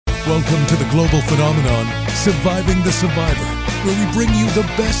Welcome to the global phenomenon, Surviving the Survivor, where we bring you the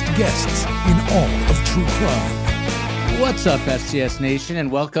best guests in all of true crime. What's up, STS Nation, and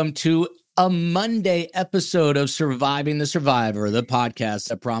welcome to a Monday episode of Surviving the Survivor, the podcast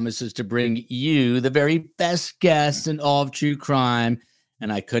that promises to bring you the very best guests in all of true crime.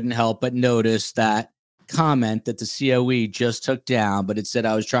 And I couldn't help but notice that comment that the COE just took down, but it said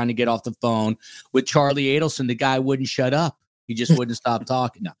I was trying to get off the phone with Charlie Adelson. The guy wouldn't shut up. He just wouldn't stop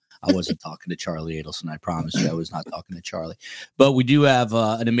talking. No, I wasn't talking to Charlie Adelson. I promise you I was not talking to Charlie. But we do have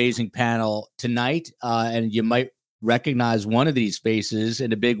an amazing panel tonight, and you might recognize one of these faces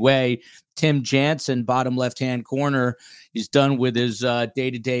in a big way. Tim Jansen, bottom left-hand corner, he's done with his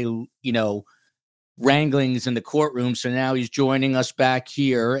day-to-day, wranglings in the courtroom. So now he's joining us back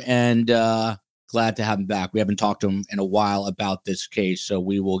here, and glad to have him back. We haven't talked to him in a while about this case, so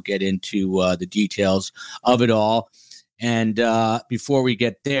we will get into the details of it all. And before we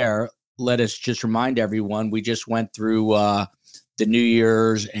get there, let us just remind everyone, we just went through the New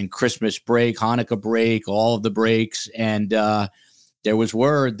Year's and Christmas break, Hanukkah break, all of the breaks. And there was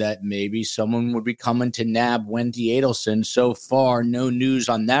word that maybe someone would be coming to nab Wendy Adelson. So far, no news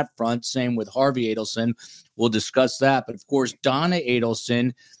on that front. Same with Harvey Adelson. We'll discuss that. But of course, Donna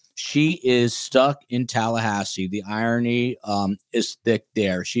Adelson, she is stuck in Tallahassee. The irony is thick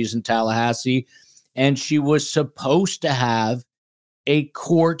there. She's in Tallahassee, and she was supposed to have a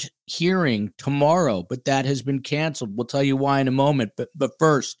court hearing tomorrow, but that has been canceled. We'll tell you why in a moment. But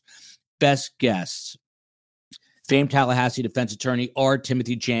first, best guests. Famed Tallahassee defense attorney R.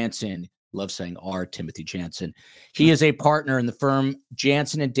 Timothy Jansen. Love saying R. Timothy Jansen. He is a partner in the firm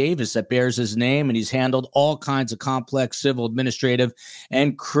Jansen and Davis that bears his name, and he's handled all kinds of complex civil, administrative,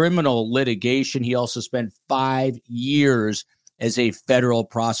 and criminal litigation. He also spent 5 years as a federal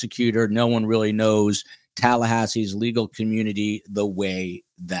prosecutor. No one really knows Tallahassee's legal community the way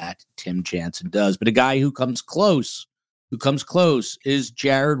that Tim Jansen does. But a guy who comes close is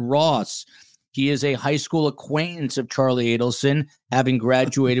Jared Ross. He is a high school acquaintance of Charlie Adelson, having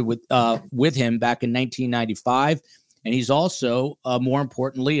graduated with him back in 1995. And he's also, more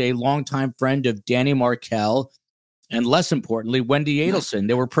importantly, a longtime friend of Danny Markell, and less importantly, Wendy Adelson.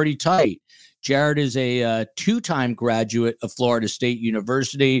 They were pretty tight. Jared is a two-time graduate of Florida State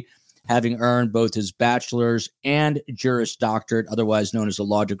University, having earned both his bachelor's and Juris Doctorate, otherwise known as a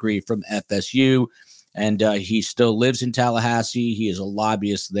law degree, from FSU. And he still lives in Tallahassee. He is a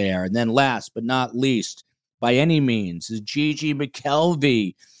lobbyist there. And then last but not least, by any means, is Gigi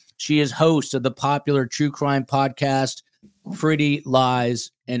McKelvey. She is host of the popular true crime podcast, Pretty Lies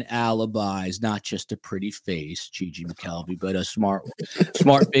and Alibis. Not just a pretty face, Gigi McKelvey, but a smart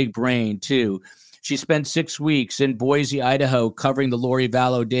big brain, too. She spent 6 weeks in Boise, Idaho, covering the Lori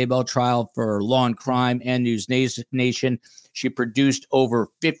Vallow Daybell trial for Law and Crime and News Nation. She produced over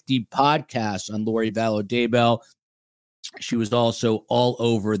 50 podcasts on Lori Vallow Daybell. She was also all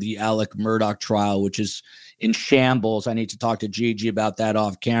over the Alec Murdaugh trial, which is in shambles. I need to talk to Gigi about that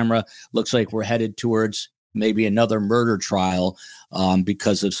off camera. Looks like we're headed towards maybe another murder trial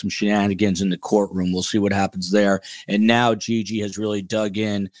because of some shenanigans in the courtroom. We'll see what happens there. And now Gigi has really dug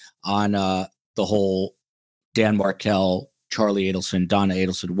in on the whole Dan Markell, Charlie Adelson, Donna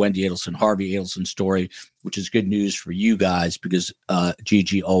Adelson, Wendy Adelson, Harvey Adelson story, which is good news for you guys because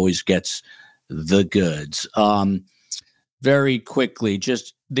Gigi always gets the goods. Very quickly,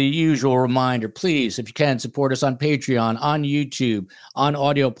 just the usual reminder, please, if you can, support us on Patreon, on YouTube, on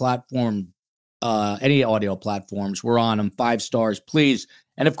audio platform, any audio platforms. We're on them, 5 stars, please.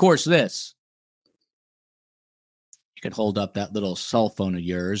 And of course, this. You can hold up that little cell phone of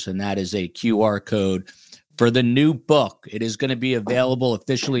yours, and that is a QR code for the new book. It is going to be available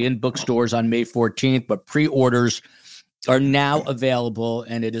officially in bookstores on May 14th, but pre-orders are now available,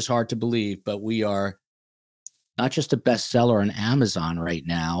 and it is hard to believe, but we are not just a bestseller on Amazon right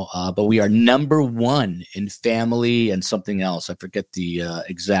now, but we are number 1 in family and something else. I forget the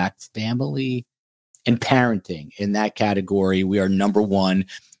exact family and parenting in that category. We are number 1.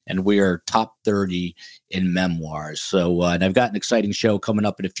 And we are top 30 in memoirs. So, and I've got an exciting show coming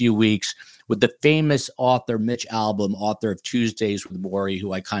up in a few weeks with the famous author, Mitch Albom, author of Tuesdays with Morrie,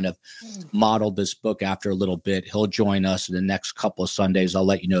 who I kind of modeled this book after a little bit. He'll join us in the next couple of Sundays. I'll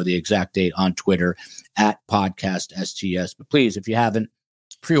let you know the exact date on Twitter at Podcast STS. But please, if you haven't,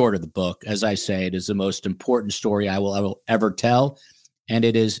 pre-order the book. As I say, it is the most important story I will ever tell. And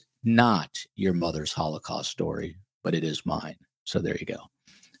it is not your mother's Holocaust story, but it is mine. So there you go.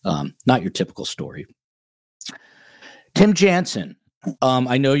 Not your typical story. Tim Jansen,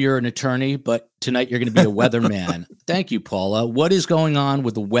 I know you're an attorney, but tonight you're going to be a weatherman. Thank you, Paula. What is going on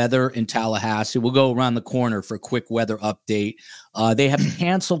with the weather in Tallahassee? We'll go around the corner for a quick weather update. They have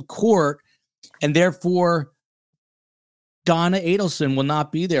canceled court, and therefore Donna Adelson will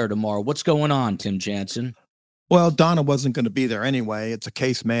not be there tomorrow. What's going on, Tim Jansen? Well, Donna wasn't going to be there anyway. It's a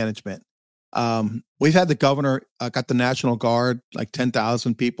case management. We've had the governor got the National Guard, like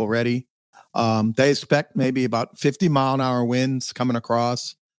 10,000 people ready. They expect maybe about 50-mile-an-hour winds coming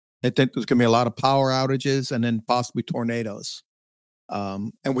across. They think there's going to be a lot of power outages and then possibly tornadoes.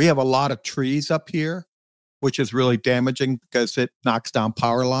 And we have a lot of trees up here, which is really damaging because it knocks down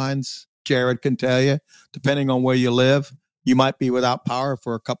power lines. Jared can tell you, depending on where you live, you might be without power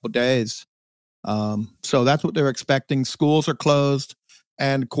for a couple of days. So that's what they're expecting. Schools are closed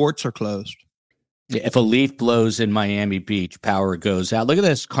and courts are closed. If a leaf blows in Miami Beach, power goes out. Look at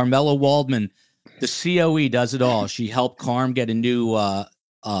this. Carmela Waldman, the COE does it all. She helped Carm get a new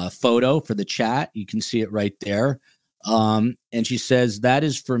photo for the chat. You can see it right there. And she says, that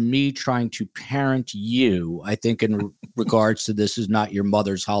is for me trying to parent you. I think in regards to this is not your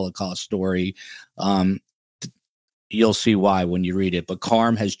mother's Holocaust story. You'll see why when you read it. But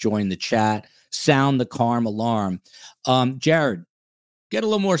Carm has joined the chat. Sound the Carm alarm. Jared, get a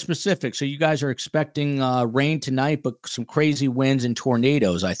little more specific. So you guys are expecting rain tonight, but some crazy winds and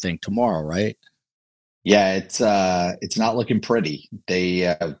tornadoes, I think, tomorrow, right? Yeah, it's not looking pretty.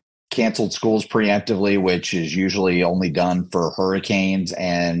 They canceled schools preemptively, which is usually only done for hurricanes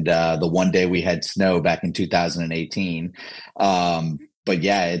and the one day we had snow back in 2018. But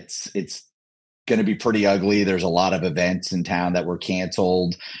yeah, it's going to be pretty ugly. There's a lot of events in town that were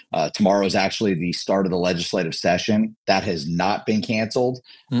canceled. Tomorrow is actually the start of the legislative session. That has not been canceled.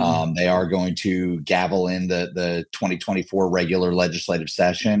 Mm-hmm. They are going to gavel in the 2024 regular legislative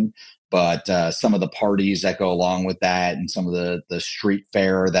session. But some of the parties that go along with that and some of the street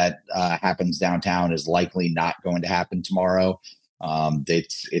fair that happens downtown is likely not going to happen tomorrow.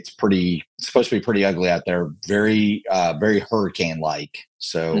 It's supposed to be pretty ugly out there. Very hurricane-like.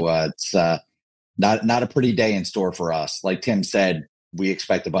 So it's not a pretty day in store for us. Like Tim said, we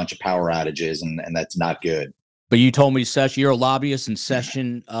expect a bunch of power outages, and that's not good. But you told me session. You're a lobbyist in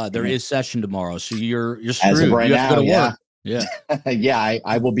session. There is session tomorrow, so you're screwed. As of right you have now, to go to yeah. work. Yeah. Yeah,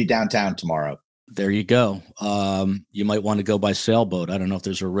 I will be downtown tomorrow. There you go. You might want to go by sailboat. I don't know if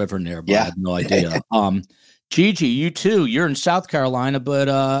there's a river near, but I have no idea. Gigi, you too. You're in South Carolina,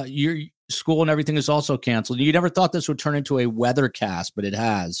 but your school and everything is also canceled. You never thought this would turn into a weather cast, but it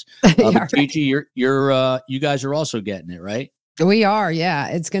has. But Gigi, you guys are also getting it, right? We are, yeah.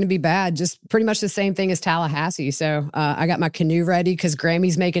 It's going to be bad. Just pretty much the same thing as Tallahassee. So I got my canoe ready because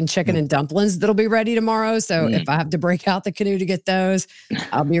Grammy's making chicken and dumplings that'll be ready tomorrow. So if I have to break out the canoe to get those,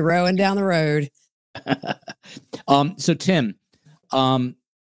 I'll be rowing down the road. So Tim,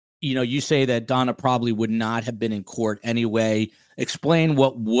 you say that Donna probably would not have been in court anyway. Explain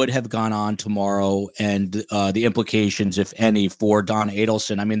what would have gone on tomorrow and the implications, if any, for Donna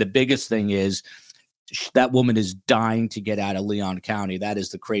Adelson. I mean, the biggest thing is that woman is dying to get out of Leon County. That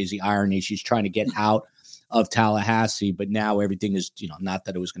is the crazy irony. She's trying to get out of Tallahassee, but now everything is, not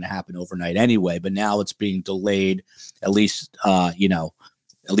that it was going to happen overnight anyway, but now it's being delayed. At least, at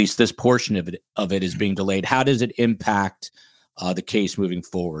least this portion of it is being delayed. How does it impact the case moving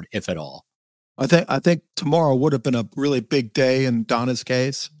forward, if at all? I think tomorrow would have been a really big day in Donna's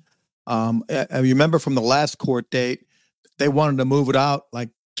case. I remember from the last court date, they wanted to move it out like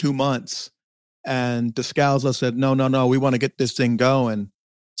 2 months. And Descalzo said, no, we want to get this thing going.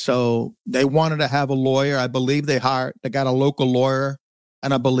 So they wanted to have a lawyer. I believe they got a local lawyer.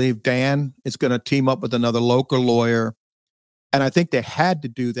 And I believe Dan is going to team up with another local lawyer. And I think they had to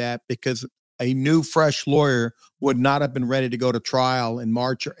do that because a new, fresh lawyer would not have been ready to go to trial in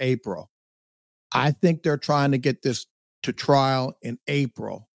March or April. I think they're trying to get this to trial in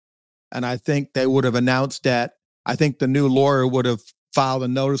April. And I think they would have announced that. I think the new lawyer would have filed a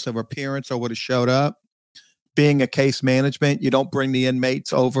notice of appearance or would have showed up. Being a case management, you don't bring the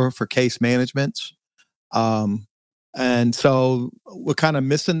inmates over for case managements. And so we're kind of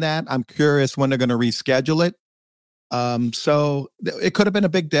missing that. I'm curious when they're going to reschedule it. So it could have been a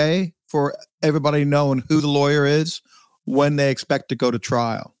big day for everybody knowing who the lawyer is when they expect to go to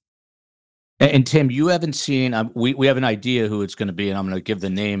trial. And Tim, you haven't seen, we have an idea who it's going to be, and I'm going to give the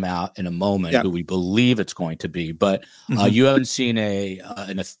name out in a moment, who we believe it's going to be, but you haven't seen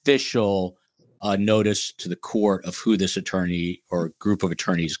an official notice to the court of who this attorney or group of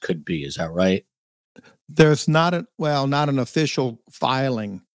attorneys could be. Is that right? There's not an official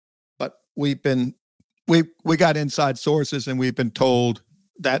filing, but we got inside sources and we've been told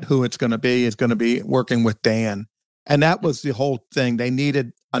that who it's going to be is going to be working with Dan. And that was the whole thing. They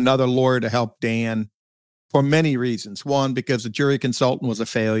needed another lawyer to help Dan for many reasons. One, because the jury consultant was a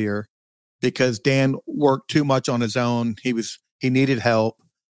failure, because Dan worked too much on his own. He needed help.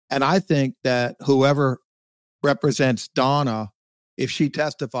 And I think that whoever represents Donna, if she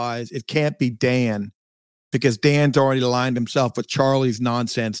testifies, it can't be Dan, because Dan's already aligned himself with Charlie's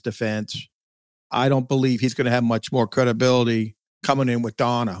nonsense defense. I don't believe he's going to have much more credibility coming in with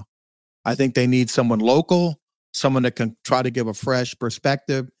Donna. I think they need someone local, someone that can try to give a fresh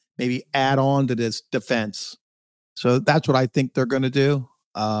perspective, maybe add on to this defense. So that's what I think they're going to do.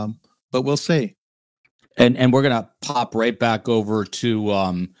 But we'll see. And we're going to pop right back over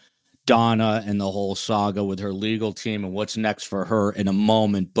to Donna and the whole saga with her legal team and what's next for her in a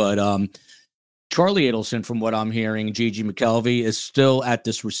moment. But Charlie Adelson, from what I'm hearing, Gigi McKelvey, is still at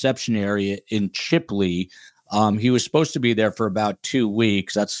this reception area in Chipley. He was supposed to be there for about 2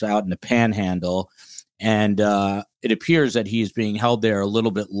 weeks. That's out in the Panhandle. And it appears that he's being held there a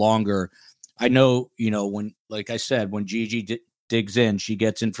little bit longer. I know, when, like I said, when Gigi digs in, she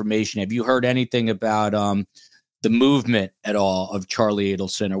gets information. Have you heard anything about the movement at all of Charlie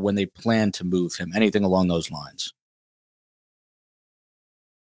Adelson, or when they plan to move him? Anything along those lines?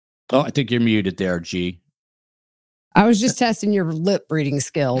 Oh, I think you're muted there, G. I was just testing your lip reading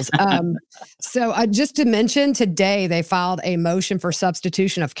skills. So just to mention, today they filed a motion for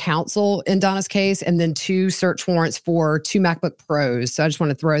substitution of counsel in Donna's case, and then 2 search warrants for 2 MacBook Pros. So I just want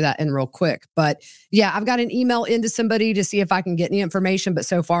to throw that in real quick. But yeah, I've got an email into somebody to see if I can get any information, but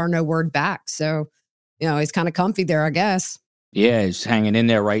so far no word back. So, he's kind of comfy there, I guess. Yeah, he's hanging in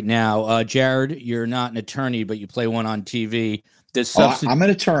there right now. Jared, you're not an attorney, but you play one on TV. I'm an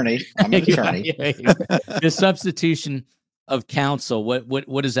attorney. The substitution of counsel,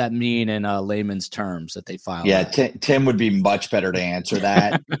 what does that mean in layman's terms that they filed? Yeah, Tim would be much better to answer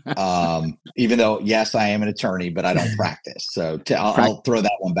that. Even though, yes, I am an attorney, but I don't practice. So I'll throw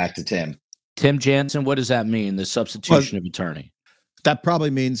that one back to Tim. Tim Jansen, what does that mean, the substitution of attorney? That probably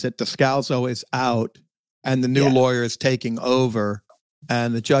means that Descalzo is out and the new lawyer is taking over,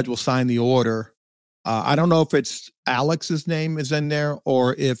 and the judge will sign the order. I don't know if it's Alex's name is in there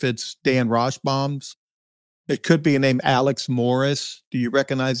or if it's Dan Roshbaum's. It could be a name, Alex Morris. Do you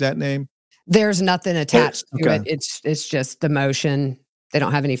recognize that name? There's nothing attached to it. It's just the motion. They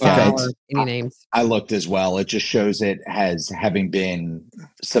don't have any file or any names. I looked as well. It just shows it as having been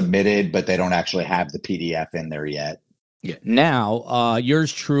submitted, but they don't actually have the PDF in there yet. Yeah. Now,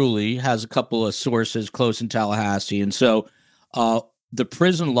 yours truly has a couple of sources close in Tallahassee, and so the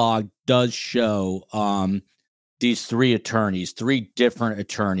prison log does show these 3 different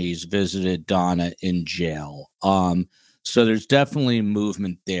attorneys visited Donna in jail. So there's definitely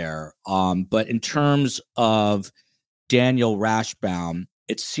movement there. But in terms of Daniel Rashbaum,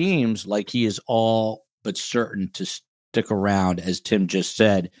 it seems like he is all but certain to stick around, as Tim just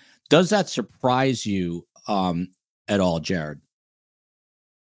said. Does that surprise you at all, Jared?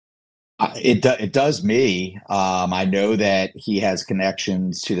 It does me. I know that he has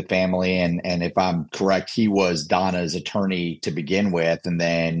connections to the family, and if I'm correct, he was Donna's attorney to begin with, and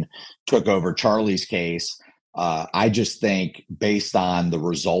then took over Charlie's case. I just think, based on the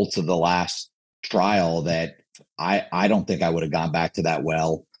results of the last trial, that I don't think I would have gone back to that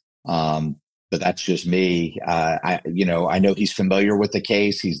well. But that's just me. I know he's familiar with the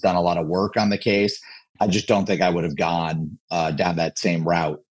case. He's done a lot of work on the case. I just don't think I would have gone down that same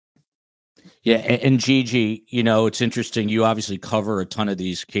route. Yeah, and Gigi, it's interesting. You obviously cover a ton of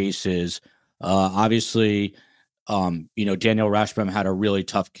these cases. Obviously, Daniel Rashbaum had a really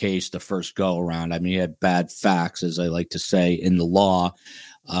tough case the first go around. I mean, he had bad facts, as I like to say, in the law,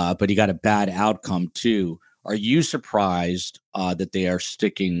 but he got a bad outcome too. Are you surprised that they are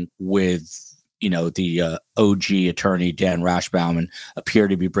sticking with, the OG attorney, Dan Rashbaum, and appear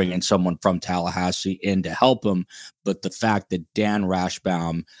to be bringing someone from Tallahassee in to help him? But the fact that Dan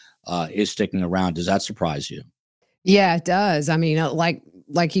Rashbaum is sticking around, does that surprise you? Yeah, it does. I mean,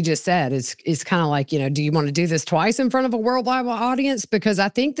 like he just said, it's kind of like, do you want to do this twice in front of a worldwide audience? Because I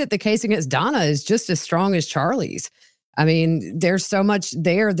think that the case against Donna is just as strong as Charlie's. I mean, there's so much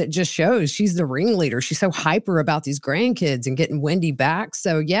there that just shows she's the ringleader. She's so hyper about these grandkids and getting Wendy back.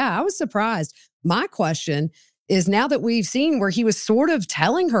 So yeah, I was surprised. My question is, now that we've seen where he was sort of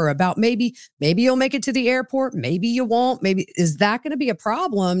telling her about maybe you'll make it to the airport, maybe you won't, is that going to be a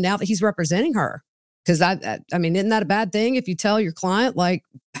problem now that he's representing her? Because I mean, isn't that a bad thing if you tell your client like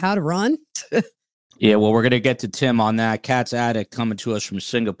how to run? Yeah, well, we're going to get to Tim on that. Cat's Attic coming to us from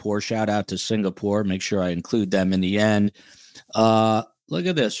Singapore. Shout out to Singapore. Make sure I include them in the end. Look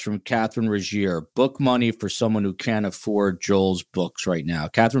at this from Catherine Regier. Book money for someone who can't afford Joel's books right now.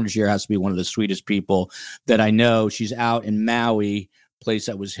 Catherine Regier has to be one of the sweetest people that I know. She's out in Maui, place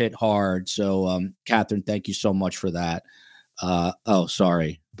that was hit hard. So, Catherine, thank you so much for that.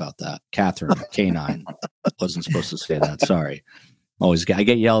 Sorry about that. Catherine, K9. Wasn't supposed to say that. Sorry. I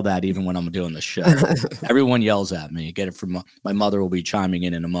get yelled at even when I'm doing the show. Everyone yells at me. You get it from my mother will be chiming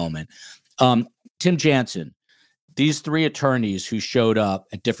in a moment. Tim Jansen. These three attorneys who showed up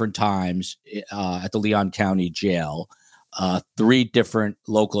at different times at the Leon County Jail, three different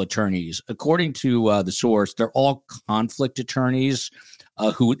local attorneys. According to the source, they're all conflict attorneys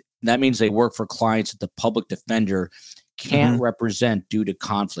who that means they work for clients that the public defender can't represent due to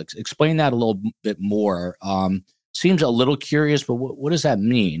conflicts. Explain that a little bit more. Seems a little curious, but what does that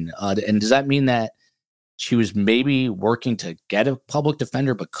mean? And does that mean that she was maybe working to get a public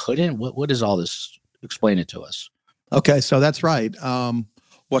defender but couldn't? What is all this? Explain it to us. Okay, so that's right.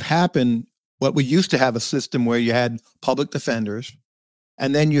 What happened, what we used to have a system where you had public defenders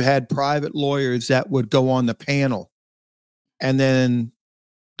and then you had private lawyers that would go on the panel. And then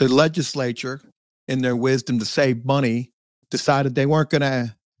the legislature, in their wisdom to save money, decided they weren't going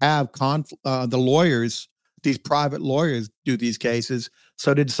to have the lawyers, these private lawyers, do these cases.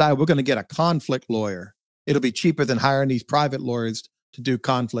 So they decided we're going to get a conflict lawyer. It'll be cheaper than hiring these private lawyers to do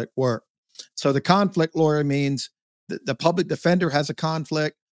conflict work. So the conflict lawyer means the public defender has a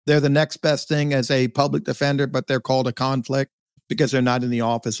conflict. They're the next best thing as a public defender, but they're called a conflict because they're not in the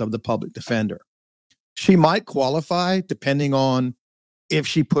office of the public defender. She might qualify depending on if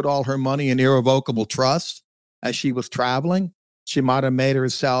she put all her money in irrevocable trust as she was traveling. She might have made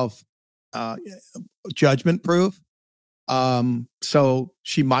herself judgment proof. So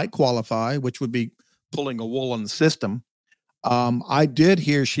she might qualify, which would be pulling a wool on the system. I did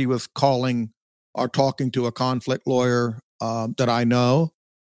hear she was calling or talking to a conflict lawyer that I know,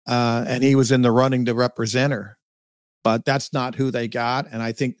 and he was in the running to represent her. But that's not who they got. And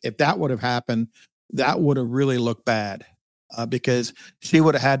I think if that would have happened, that would have really looked bad because she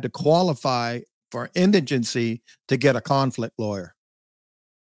would have had to qualify for indigency to get a conflict lawyer.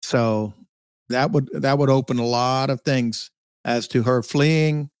 So that would open a lot of things as to her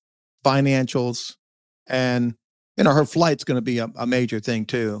fleeing, financials, and her flight's going to be a major thing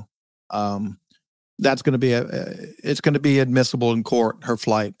too. That's going to be it's going to be admissible in court. Her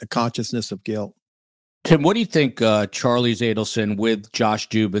flight, a consciousness of guilt. Tim, what do you think Charlie's Adelson with Josh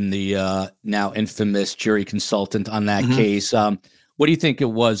Dubin, the now infamous jury consultant on that case? What do you think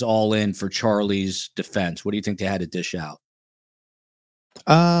it was all in for Charlie's defense? What do you think they had to dish out?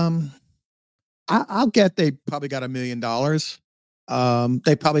 I'll get they probably got $1 million.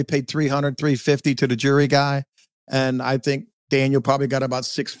 They probably paid $350 to the jury guy. And I think Daniel probably got about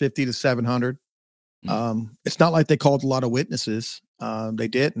 $650 to $700. It's not like they called a lot of witnesses. They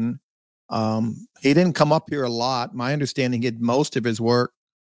didn't. He didn't come up here a lot. My understanding, he did most of his work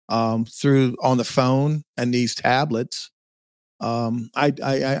through on the phone and these tablets. I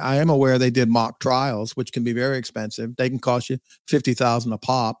am aware they did mock trials, which can be very expensive. They can cost you $50,000 a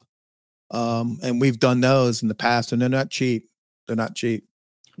pop. And we've done those in the past, and they're not cheap. They're not cheap.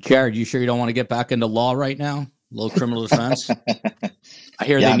 Jared, you sure you don't want to get back into law right now? A little criminal defense. I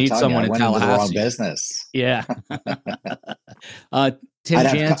hear they need someone in Tallahassee. The wrong business. Yeah. Tim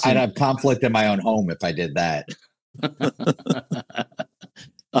Jansen. I'd have conflict in my own home if I did that.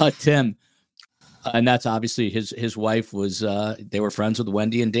 Tim, and that's obviously his wife was. They were friends with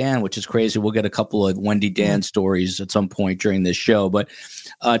Wendy and Dan, which is crazy. We'll get a couple of Wendy Dan stories at some point during this show. But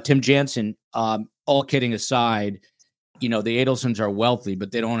Tim Jansen, all kidding aside, the Adelsons are wealthy,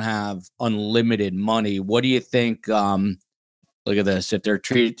 but they don't have unlimited money. What do you think? Look at this. If there are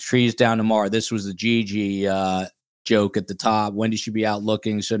trees down tomorrow, this was the Gigi joke at the top. Wendy should be out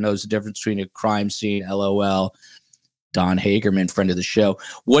looking, so knows the difference between a crime scene. LOL. Don Hagerman, friend of the show.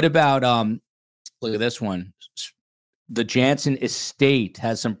 What about look at this one. The Jansen estate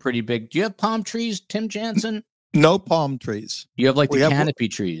has some pretty big. Do you have palm trees, Tim Jansen? No palm trees. You have the canopy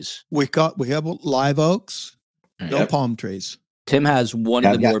trees. We have live oaks. No palm trees. Tim has one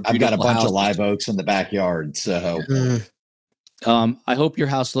of the more beautiful. I've got a bunch houses. of live oaks in the backyard. So, I hope your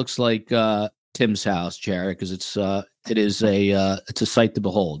house looks like Tim's house, Jared, because it's a sight to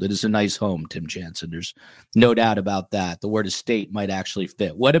behold. It is a nice home, Tim Jansen. There's no doubt about that. The word estate might actually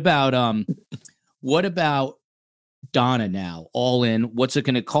fit. What about Donna now? All in. What's it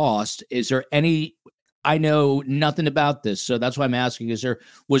going to cost? Is there any? I know nothing about this, so that's why I'm asking.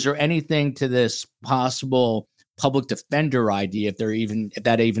 Was there anything to this possible public defender idea, if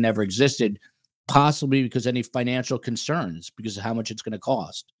that even ever existed, possibly because any financial concerns because of how much it's going to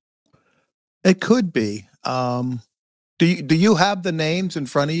cost? It could be. Do you have the names in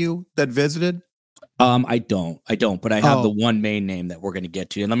front of you that visited? I don't, but I have the one main name that we're going to get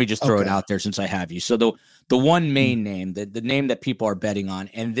to. And let me just throw it out there since I have you. So the one main name, the name that people are betting on,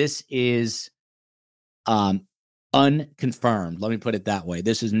 and this is unconfirmed. Let me put it that way.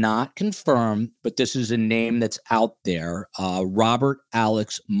 This is not confirmed, but this is a name that's out there. Robert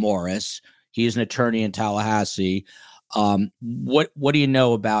Alex Morris. He is an attorney in Tallahassee. What do you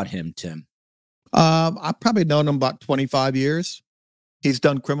know about him, Tim? I've probably known him about 25 years. He's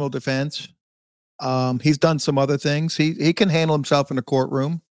done criminal defense. He's done some other things. He can handle himself in a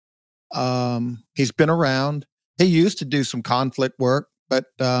courtroom. He's been around. He used to do some conflict work, but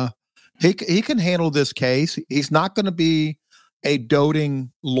he can handle this case. He's not going to be a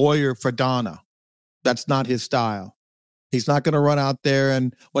doting lawyer for Donna. That's not his style. He's not going to run out there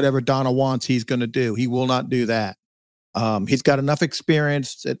and whatever Donna wants, he's going to do. He will not do that. He's got enough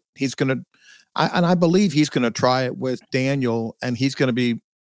experience that he's going to, and I believe he's going to try it with Daniel, and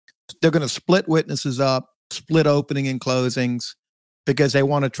they're going to split witnesses up, split opening and closings, because they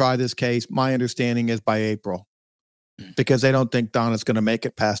want to try this case. My understanding is by April, because they don't think Donna's going to make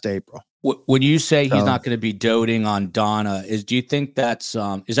it past April. When you say he's not going to be doting on Donna, do you think that's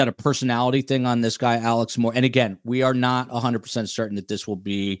is that a personality thing on this guy, Alex Moore? And again, we are not 100% certain that this will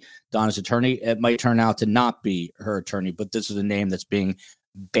be Donna's attorney. It might turn out to not be her attorney, but this is a name that's being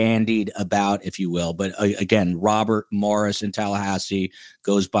bandied about, if you will. But again, Robert Morris in Tallahassee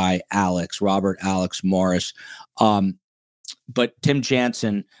goes by Alex. Robert Alex Morris. But Tim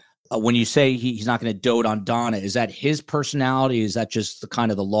Jansen, when you say he's not going to dote on Donna, is that his personality? Is that just the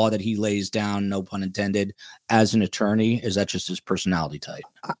kind of the law that he lays down, no pun intended, as an attorney? Is that just his personality type?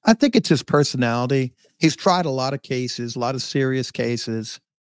 I think it's his personality. He's tried a lot of cases, a lot of serious cases.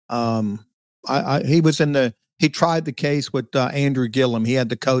 He tried the case with Andrew Gillum. He had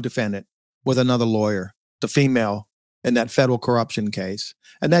the co-defendant with another lawyer, the female, in that federal corruption case.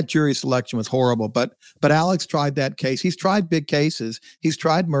 And that jury selection was horrible. But Alex tried that case. He's tried big cases. He's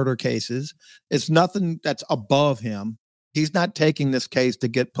tried murder cases. It's nothing that's above him. He's not taking this case to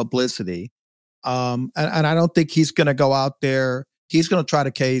get publicity. And I don't think he's going to go out there. He's going to try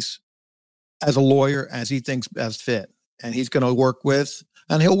the case as a lawyer as he thinks best fit. And he's going to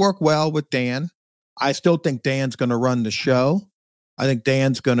he'll work well with Dan. I still think Dan's going to run the show. I think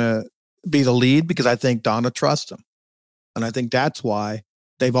Dan's going to be the lead because I think Donna trusts him. And I think that's why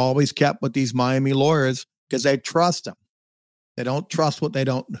they've always kept with these Miami lawyers, because they trust them. They don't trust who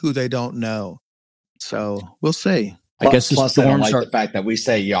they don't know. So we'll see. I guess the plus storms the fact that we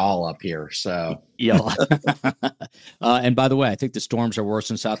say y'all up here. So y'all. And by the way, I think the storms are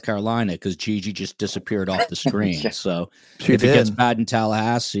worse in South Carolina because Gigi just disappeared off the screen. Yeah. So if it gets bad in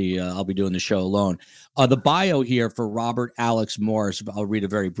Tallahassee, I'll be doing the show alone. The bio here for Robert Alex Morris, I'll read a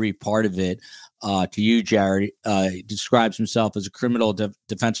very brief part of it to you, Jared. He describes himself as a criminal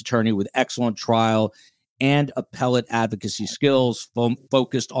defense attorney with excellent trial and appellate advocacy skills,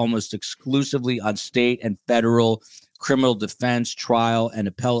 focused almost exclusively on state and federal criminal defense, trial, and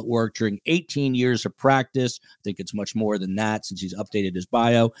appellate work during 18 years of practice. I think it's much more than that since he's updated his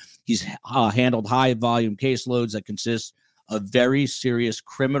bio. He's handled high-volume caseloads that consist of very serious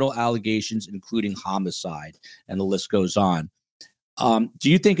criminal allegations, including homicide, and the list goes on.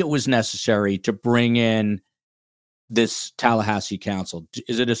 Do you think it was necessary to bring in this Tallahassee counsel?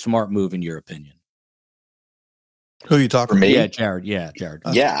 Is it a smart move in your opinion? Who are you talking about? Me? Jared. Jared.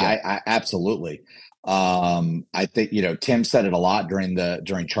 I absolutely. I think, Tim said it a lot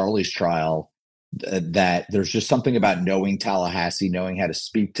during Charlie's trial, that there's just something about knowing Tallahassee, knowing how to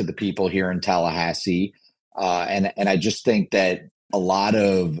speak to the people here in Tallahassee. And I just think that a lot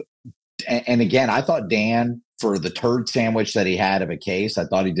of, and again, I thought Dan, for the turd sandwich that he had of a case, I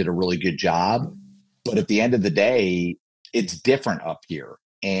thought he did a really good job. But at the end of the day, it's different up here.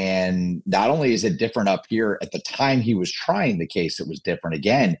 And not only is it different up here, at the time he was trying the case, it was different.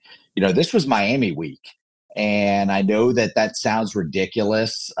 Again, this was Miami week. And I know that sounds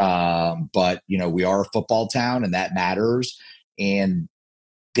ridiculous, but, we are a football town and that matters. And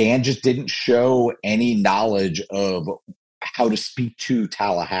Dan just didn't show any knowledge of how to speak to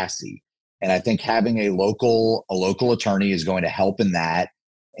Tallahassee. And I think having a local attorney is going to help in that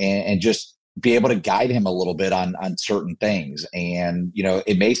and just be able to guide him a little bit on certain things. And,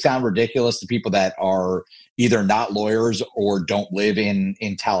 it may sound ridiculous to people that are either not lawyers or don't live in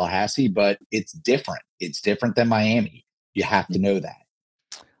Tallahassee, but it's different. It's different than Miami. You have to know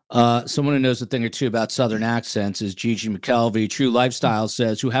that. Someone who knows a thing or two about Southern accents is Gigi McKelvey. True Lifestyle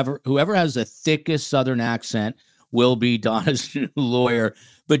says whoever has the thickest Southern accent will be Donna's new lawyer.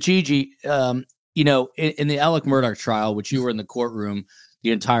 But Gigi, in the Alec Murdaugh trial, which you were in the courtroom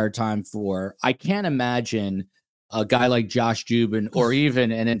the entire time for, I can't imagine a guy like Josh Dubin, or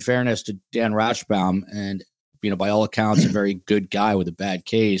even, and in fairness to Dan Rashbaum, and by all accounts, a very good guy with a bad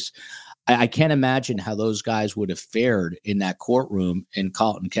case, I can't imagine how those guys would have fared in that courtroom in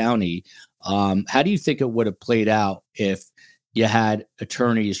Colleton County. How do you think it would have played out if you had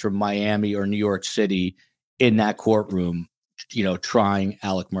attorneys from Miami or New York City in that courtroom, trying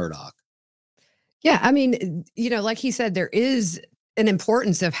Alec Murdaugh? Yeah, I mean, like he said, there is an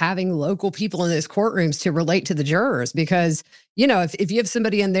importance of having local people in those courtrooms to relate to the jurors, because, if you have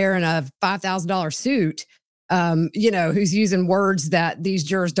somebody in there in a $5,000 suit, who's using words that these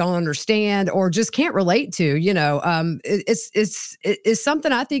jurors don't understand or just can't relate to, it's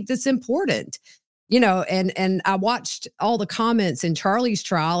something I think that's important. And I watched all the comments in Charlie's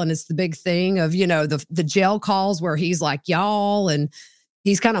trial, and it's the big thing of, the jail calls where he's like, y'all, and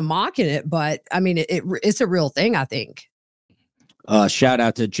he's kind of mocking it. But I mean, it's a real thing, I think. Shout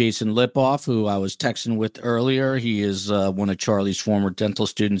out to Jason Lipoff, who I was texting with earlier. He is one of Charlie's former dental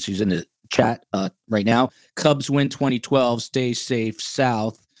students. He's in the chat right now. Cubs win 2012. Stay safe,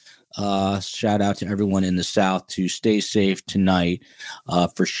 South. Shout out to everyone in the South to stay safe tonight,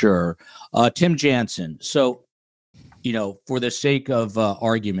 for sure. Tim Jansen. So, for the sake of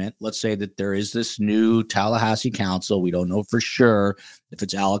argument, let's say that there is this new Tallahassee council. We don't know for sure if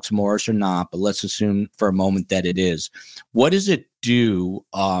it's Alex Morris or not, but let's assume for a moment that it is. What does it do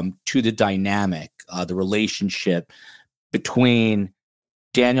to the dynamic, the relationship between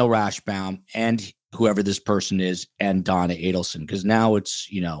Daniel Rashbaum and whoever this person is and Donna Adelson? Because now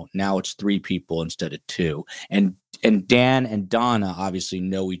it's three people instead of two, and Dan and Donna obviously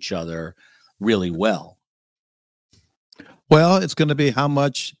know each other really well. Well, it's going to be how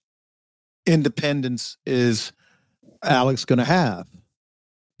much independence is Alex going to have.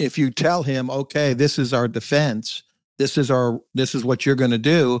 If you tell him, okay, this is our defense, this is what you're going to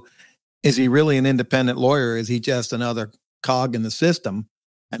do, is he really an independent lawyer? Is he just another cog in the system?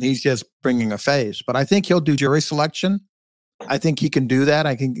 And he's just bringing a face. But I think he'll do jury selection. I think he can do that.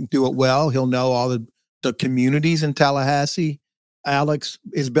 I can do it well. He'll know all the communities in Tallahassee. Alex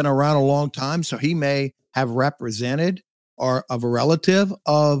has been around a long time, so he may have represented or of a relative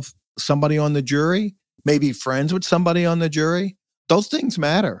of somebody on the jury, maybe friends with somebody on the jury. Those things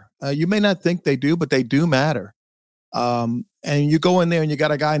matter. You may not think they do, but they do matter. And you go in there and you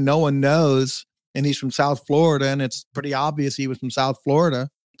got a guy no one knows, and he's from South Florida, and it's pretty obvious he was from South Florida.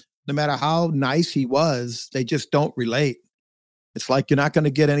 No matter how nice he was, they just don't relate. It's like you're not going to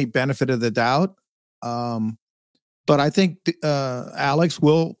get any benefit of the doubt. But I think Alex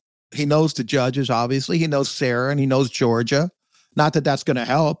he knows the judges, obviously. He knows Sarah and he knows Georgia. Not that that's going to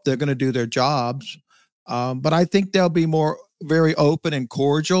help. They're going to do their jobs. But I think they'll be very open and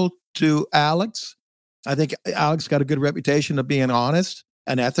cordial to Alex. I think Alex got a good reputation of being honest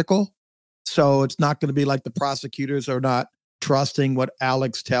and ethical. So it's not going to be like the prosecutors are not trusting what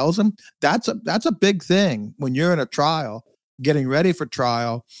Alex tells them. That's a big thing when you're in a trial, getting ready for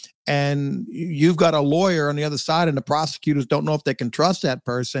trial, and you've got a lawyer on the other side and the prosecutors don't know if they can trust that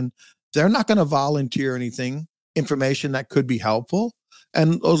person. They're not going to volunteer information that could be helpful.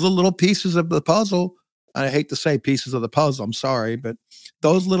 And those are little pieces of the puzzle. I hate to say pieces of the puzzle, I'm sorry, but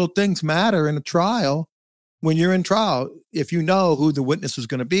those little things matter in a trial. When you're in trial, if you know who the witness is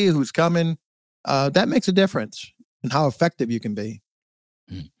going to be, who's coming, that makes a difference in how effective you can be.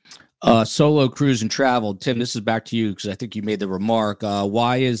 Solo cruise and travel. Tim, this is back to you because I think you made the remark.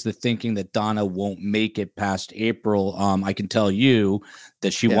 Why is the thinking that Donna won't make it past April? I can tell you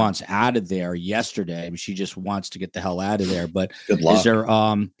that she wants out of there yesterday. I mean, she just wants to get the hell out of there. But good luck. Is there?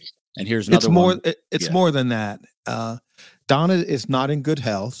 And here's another one. It's more than that. Donna is not in good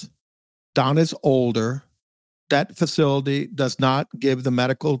health. Donna's older. That facility does not give the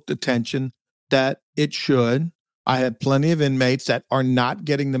medical attention that it should. I have plenty of inmates that are not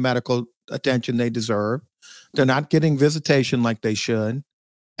getting the medical attention they deserve. They're not getting visitation like they should,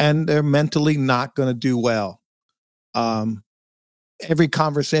 and they're mentally not going to do well. Every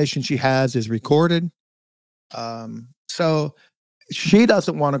conversation she has is recorded. So she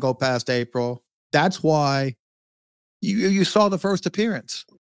doesn't want to go past April. That's why you saw the first appearance.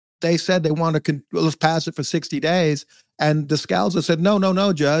 They said they want to let's pass it for 60 days. And the Scalzo said,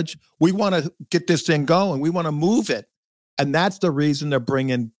 no, Judge. We want to get this thing going. We want to move it. And that's the reason they're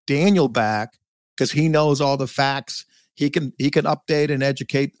bringing Daniel back, because he knows all the facts. He can update and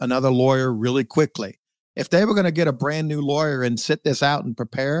educate another lawyer really quickly. If they were going to get a brand new lawyer and sit this out and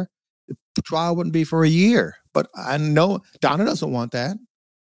prepare, the trial wouldn't be for a year. But I know Donna doesn't want that.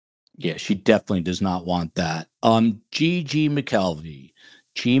 Yeah, she definitely does not want that. G.G. McKelvey.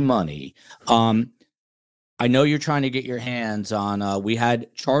 G Money. I know you're trying to get your hands on, we had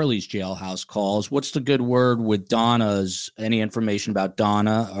Charlie's jailhouse calls. What's the good word with Donna's? Any information about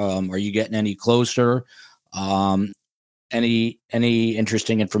Donna? Are you getting any closer? Any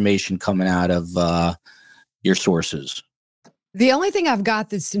interesting information coming out of your sources? The only thing I've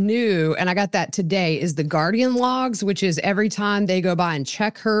got that's new, and I got that today, is the Guardian logs, which is every time they go by and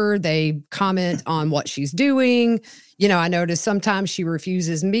check her, they comment on what she's doing. I noticed sometimes she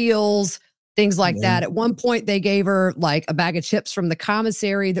refuses meals, things like that. At one point, they gave her like a bag of chips from the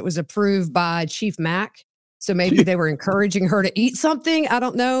commissary that was approved by Chief Mack. So maybe they were encouraging her to eat something. I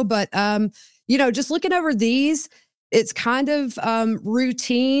don't know. But, just looking over these, it's kind of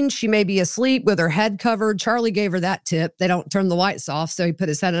routine. She may be asleep with her head covered. Charlie gave her that tip. They don't turn the lights off, so he put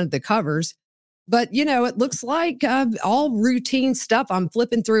his head under the covers. But, it looks like all routine stuff. I'm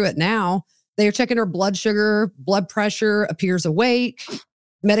flipping through it now. They're checking her blood sugar, blood pressure, appears awake,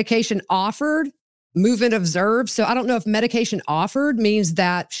 medication offered, movement observed. So I don't know if medication offered means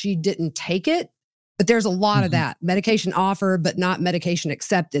that she didn't take it, but there's a lot of that. Medication offered, but not medication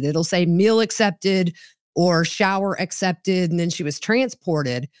accepted. It'll say meal accepted or shower accepted, and then she was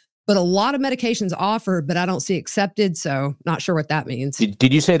transported. But a lot of medications offered, but I don't see accepted, so not sure what that means.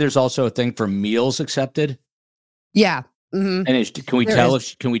 Did you say there's also a thing for meals accepted? Yeah. Mm-hmm. And can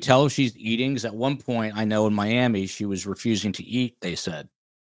we tell if she's eating? Because at one point, I know in Miami, she was refusing to eat, they said.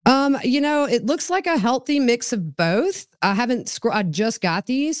 It looks like a healthy mix of both. I just got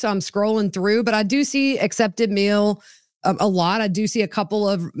these, so I'm scrolling through, but I do see accepted meal a lot. I do see a couple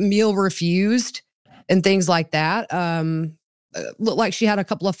of meal refused and things like that. Looked like she had a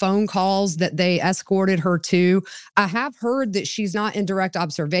couple of phone calls that they escorted her to. I have heard that she's not in direct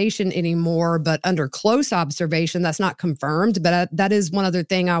observation anymore, but under close observation. That's not confirmed, but that is one other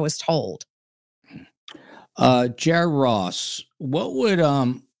thing I was told. Jared Ross, what would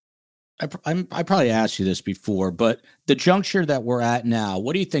I probably asked you this before, but the juncture that we're at now,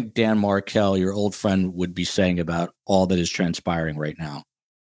 what do you think Dan Markel, your old friend, would be saying about all that is transpiring right now?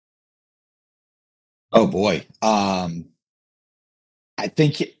 Oh boy. I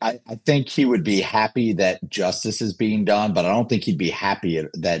think he would be happy that justice is being done, but I don't think he'd be happy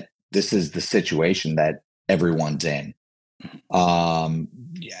that this is the situation that everyone's in.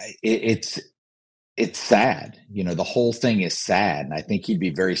 It's sad. The whole thing is sad. And I think he'd be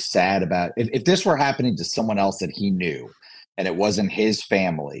very sad about if this were happening to someone else that he knew and it wasn't his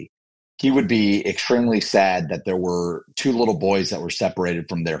family, he would be extremely sad that there were two little boys that were separated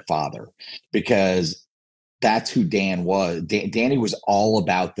from their father, because that's who Dan was. Danny was all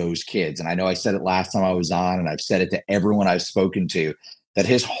about those kids. And I know I said it last time I was on, and I've said it to everyone I've spoken to, that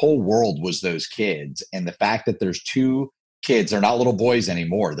his whole world was those kids. And the fact that there's two kids, they're not little boys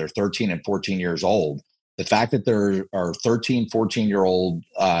anymore. They're 13 and 14 years old. The fact that there are 13, 14-year-old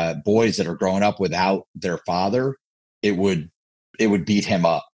boys that are growing up without their father, it would beat him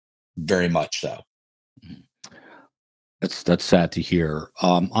up, very much so. That's sad to hear.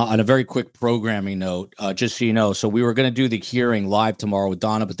 On a very quick programming note, just so you know, so we were going to do the hearing live tomorrow with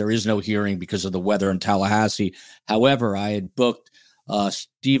Donna, but there is no hearing because of the weather in Tallahassee. However, I had booked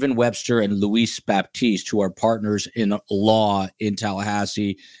Stephen Webster and Luis Baptiste, who are partners in law in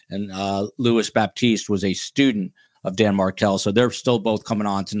Tallahassee. And Luis Baptiste was a student of Dan Markel. So they're still both coming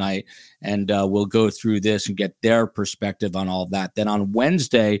on tonight. And we'll go through this and get their perspective on all of that. Then on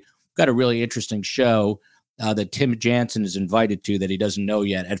Wednesday, we've got a really interesting show that Tim Jansen is invited to that he doesn't know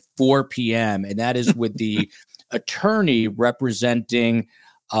yet at 4 p.m. And that is with the attorney representing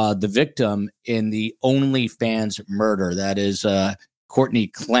the victim in the OnlyFans murder. That is Courtney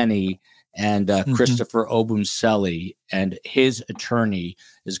Clenny and Christopher Obumseli. And his attorney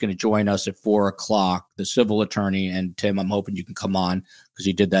is going to join us at 4 o'clock, the civil attorney. And Tim, I'm hoping you can come on because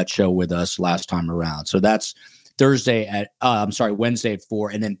he did that show with us last time around. So that's Wednesday at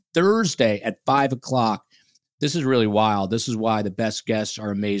 4. And then Thursday at 5 o'clock. This is really wild. This is why the best guests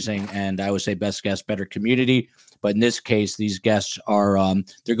are amazing. And I always say best guests, better community. But in this case, these guests are,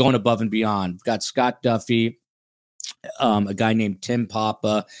 they're going above and beyond. We've got Scott Duffy, a guy named Tim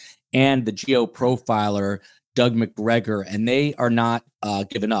Papa, and the geo profiler, Doug McGregor. And they are not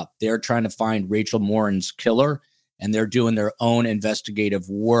giving up. They're trying to find Rachel Morin's killer. And they're doing their own investigative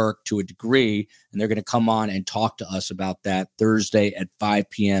work to a degree. And they're going to come on and talk to us about that Thursday at 5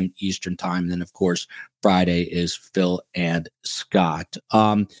 p.m. Eastern time. And then, of course, Friday is Phil and Scott.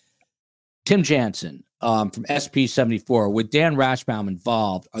 Tim Jansen from SP74, with Dan Rashbaum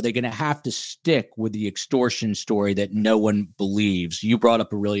involved, are they going to have to stick with the extortion story that no one believes? You brought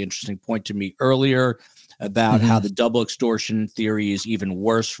up a really interesting point to me earlier about how the double extortion theory is even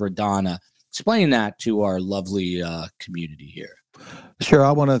worse for Donna. Explain that to our lovely community here. Sure.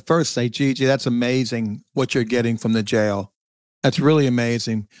 I want to first say, Gigi, that's amazing what you're getting from the jail. That's really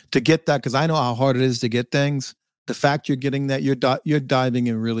amazing to get that, because I know how hard it is to get things. The fact you're getting that, you're diving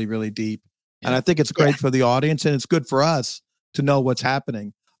in really, really deep. And I think it's great for the audience, and it's good for us to know what's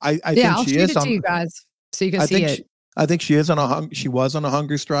happening. I think I'll she shoot is it on, to you guys so you can I see think it. I think she is on she was on a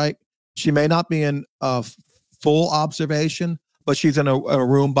hunger strike. She may not be in full observation, but she's in a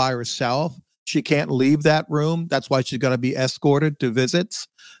room by herself. She can't leave that room. That's why she's going to be escorted to visits.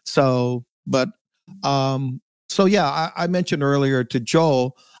 So, but, so yeah, I mentioned earlier to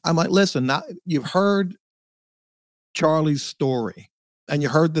Joel, I'm like, listen, now you've heard Charlie's story, and you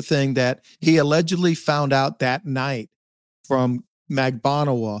heard the thing that he allegedly found out that night from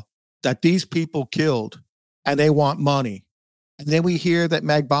Magbonawa that these people killed and they want money. And then we hear that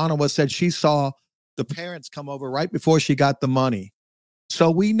Magbonawa said she saw the parents come over right before she got the money.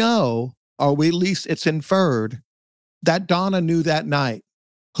 So we know, or we, at least it's inferred, that Donna knew that night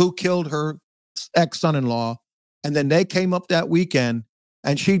who killed her ex-son-in-law. And then they came up that weekend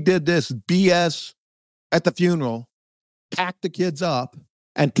and she did this BS at the funeral, packed the kids up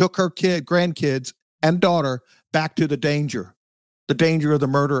and took her grandkids and daughter back to the danger of the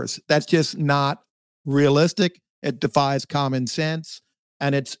murderers. That's just not realistic. It defies common sense.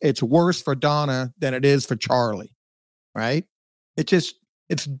 And it's worse for Donna than it is for Charlie, right? It's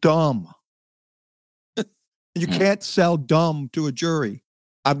dumb. You can't sell dumb to a jury.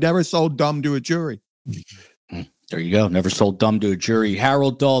 I've never sold dumb to a jury. There you go. Never sold dumb to a jury.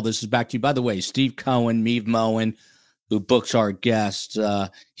 Harold Dahl, this is back to you. By the way, Steve Cohen, Meave Moen, who books our guests,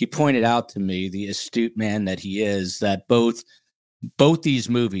 he pointed out to me, the astute man that he is, that both these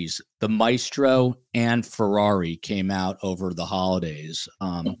movies, The Maestro and Ferrari, came out over the holidays.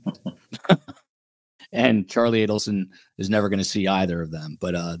 And Charlie Adelson is never going to see either of them.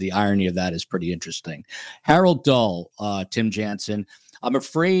 But the irony of that is pretty interesting. Harold Dahl, Tim Jansen, I'm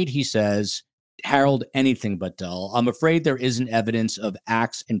afraid, he says, Harold, anything but dull. I'm afraid there isn't evidence of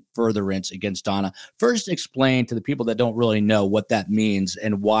acts in furtherance against Donna. First, explain to the people that don't really know what that means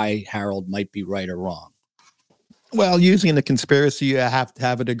and why Harold might be right or wrong. Well, usually in the conspiracy, you have to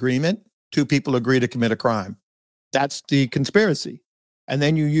have an agreement. Two people agree to commit a crime. That's the conspiracy. And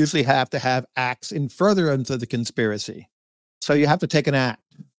then you usually have to have acts in furtherance of the conspiracy. So you have to take an act.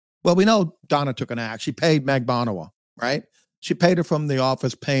 Well, we know Donna took an act. She paid Magbonawa, right? She paid her from the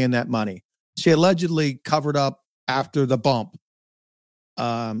office paying that money. She allegedly covered up after the bump.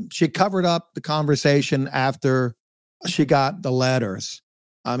 She covered up the conversation after she got the letters.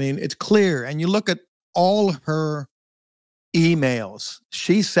 I mean, it's clear. And you look at all her emails.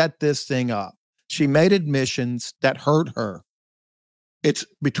 She set this thing up. She made admissions that hurt her. It's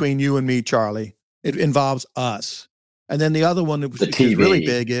between you and me, Charlie. It involves us. And then the other one, which is really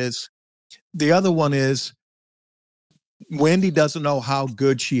big, is the other one is Wendy doesn't know how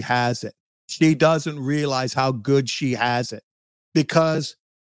good she has it. She doesn't realize how good she has it because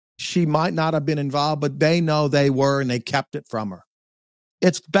she might not have been involved, but they know they were and they kept it from her.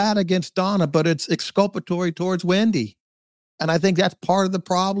 It's bad against Donna, but it's exculpatory towards Wendy. And I think that's part of the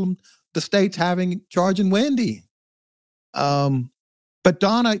problem the state's charging Wendy. But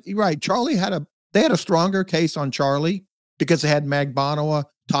Donna, you're right. They had a stronger case on Charlie because they had Magbonawa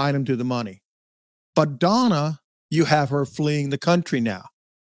tying him to the money. But Donna, you have her fleeing the country now.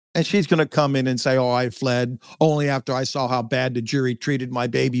 And she's going to come in and say, oh, I fled only after I saw how bad the jury treated my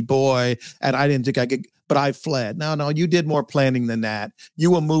baby boy. And I didn't think I could, but I fled. No, you did more planning than that.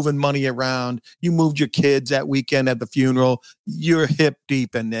 You were moving money around. You moved your kids that weekend at the funeral. You're hip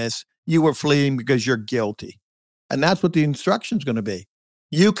deep in this. You were fleeing because you're guilty. And that's what the instruction's going to be.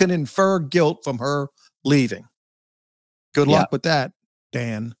 You can infer guilt from her leaving. Good luck with that,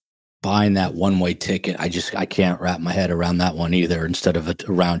 Dan. Buying that one-way ticket, I can't wrap my head around that one either. Instead of a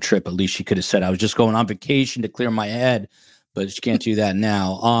round trip, at least she could have said I was just going on vacation to clear my head, but she can't do that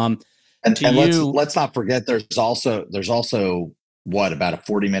now. Let's not forget there's also what, about a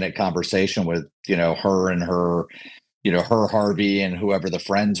 40-minute conversation with her and her Harvey and whoever the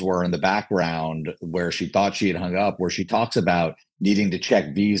friends were in the background where she thought she had hung up, where she talks about needing to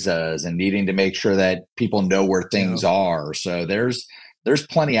check visas and needing to make sure that people know where things are. So there's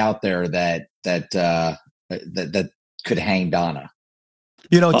plenty out there that could hang Donna.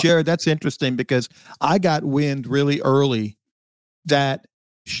 Jared, that's interesting because I got wind really early that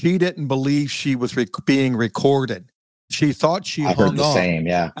she didn't believe she was being recorded. She thought she hung heard the up. same,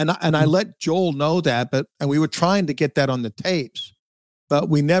 yeah. And I let Joel know that, and we were trying to get that on the tapes, but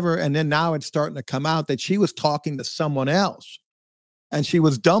we never. And then now it's starting to come out that she was talking to someone else, and she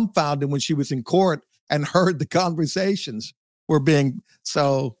was dumbfounded when she was in court and heard the conversations were being.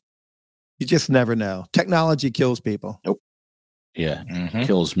 So you just never know. Technology kills people. Nope. Yeah, Mhm.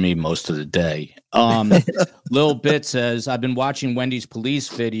 kills me most of the day. Lil Bit says, I've been watching Wendy's police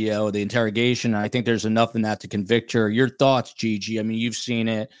video, the interrogation. And I think there's enough in that to convict her. Your thoughts, Gigi? I mean, you've seen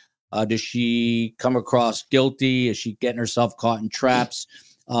it. Does she come across guilty? Is she getting herself caught in traps?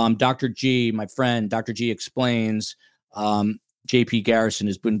 Dr. G, my friend, Dr. G explains, JP Garrison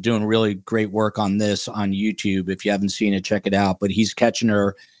has been doing really great work on this on YouTube. If you haven't seen it, check it out. But he's catching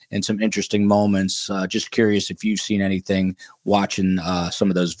her in some interesting moments. Just curious if you've seen anything watching some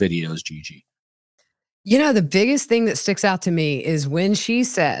of those videos, Gigi. You know, the biggest thing that sticks out to me is when she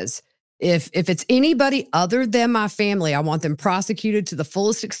says, if it's anybody other than my family, I want them prosecuted to the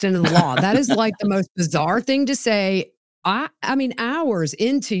fullest extent of the law. That is like the most bizarre thing to say. I mean, hours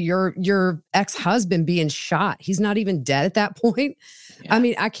into your ex-husband being shot. He's not even dead at that point. Yeah. I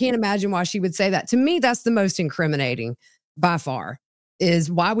mean, I can't imagine why she would say that. To me, that's the most incriminating by far.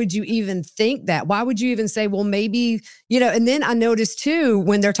 Is why would you even think that? Why would you even say, well, maybe, and then I noticed too,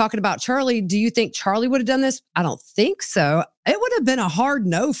 when they're talking about Charlie, do you think Charlie would have done this? I don't think so. It would have been a hard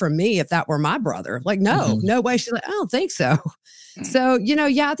no from me if that were my brother. Like, no way. She's like, I don't think so. So,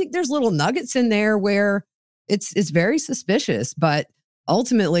 I think there's little nuggets in there where it's very suspicious, but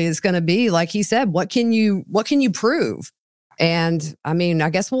ultimately it's going to be, like he said, what can you prove? And I mean, I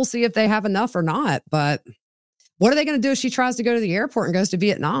guess we'll see if they have enough or not, but what are they going to do if she tries to go to the airport and goes to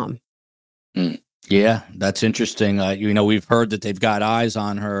Vietnam? Yeah, that's interesting. We've heard that they've got eyes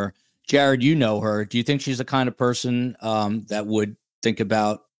on her. Jared, you know her. Do you think she's the kind of person that would think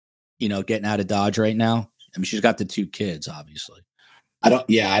about, getting out of Dodge right now? I mean, she's got the 2 kids, obviously. I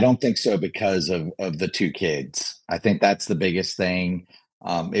don't think so because of the 2 kids. I think that's the biggest thing.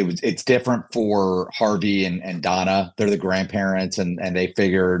 It's different for Harvey and Donna. They're the grandparents and they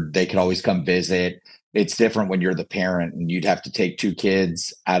figured they could always come visit. It's different when you're the parent and you'd have to take 2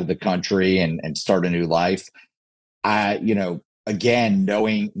 kids out of the country and start a new life. Again,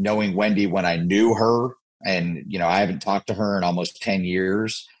 knowing Wendy when I knew her and, I haven't talked to her in almost 10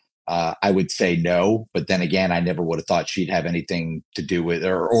 years, I would say no. But then again, I never would have thought she'd have anything to do with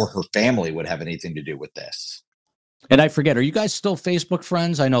or her family would have anything to do with this. And I forget, are you guys still Facebook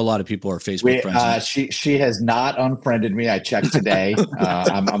friends? I know a lot of people are Facebook friends. She has not unfriended me. I checked today.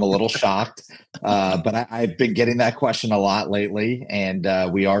 I'm a little shocked, but I've been getting that question a lot lately,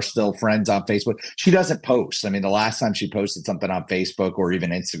 and we are still friends on Facebook. She doesn't post. I mean, the last time she posted something on Facebook or even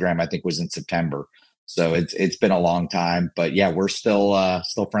Instagram, I think was in September. So it's been a long time, but yeah, we're still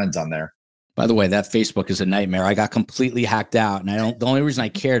friends on there. By the way, that Facebook is a nightmare. I got completely hacked out, and the only reason I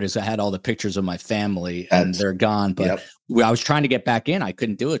cared is I had all the pictures of my family, and they're gone. But I was trying to get back in, I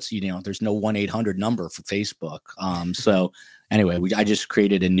couldn't do it. So, there's no 1-800 number for Facebook. So anyway, I just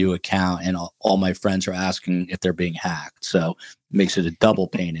created a new account, and all my friends are asking if they're being hacked. So it makes it a double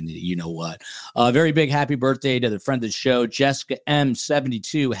pain in the you know what. Very big happy birthday to the friend of the show, Jessica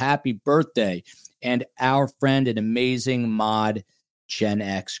M72. Happy birthday, and our friend and amazing mod, Gen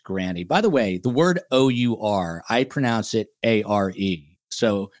X Granny. By the way, the word O-U-R, I pronounce it A-R-E.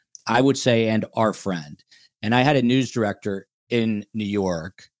 So I would say, and our friend. And I had a news director in New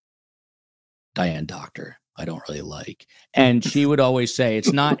York, Diane Doctor, I don't really like. And she would always say,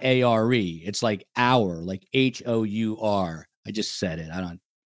 it's not A-R-E. It's like our, like H-O-U-R. I just said it. I don't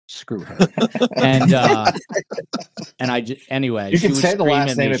screw her. And anyway, you can say the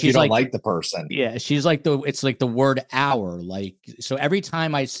last name if you don't like the person. Yeah, she's like it's like the word our, like, so every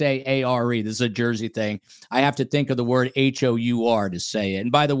time I say A-R-E, this is a Jersey thing, I have to think of the word H-O-U-R to say it.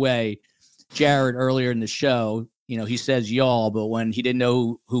 And by the way, Jared earlier in the show, he says y'all, but when he didn't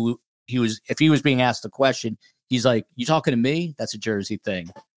know who he was, if he was being asked a question, he's like, you talking to me? That's a Jersey thing.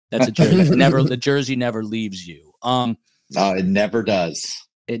 That's a Jersey. The Jersey never leaves you. No, it never does.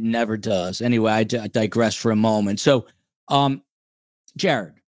 It never does. Anyway, I digress for a moment. So,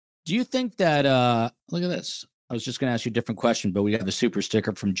 Jared, do you think that, look at this. I was just going to ask you a different question, but we have a super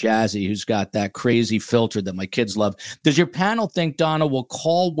sticker from Jazzy, who's got that crazy filter that my kids love. Does your panel think Donna will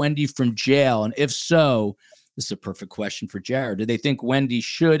call Wendy from jail? And if so, this is a perfect question for Jared. Do they think Wendy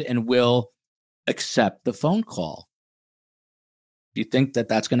should and will accept the phone call? Do you think that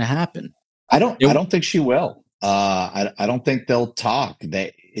that's going to happen? I don't think she will. I don't think they'll talk.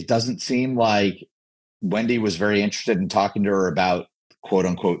 It doesn't seem like Wendy was very interested in talking to her about, quote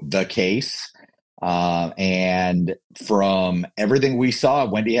unquote, the case. And from everything we saw,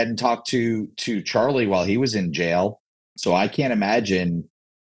 Wendy hadn't talked to Charlie while he was in jail. So I can't imagine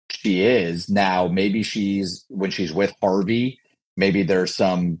she is. Now, maybe when she's with Harvey, maybe there's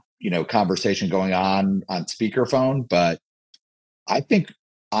some, conversation going on speakerphone. But I think,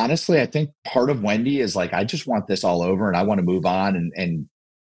 honestly, part of Wendy is like, I just want this all over and I want to move on and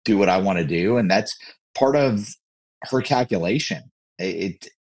do what I want to do. And that's part of her calculation.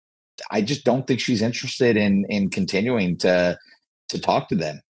 I just don't think she's interested in continuing to talk to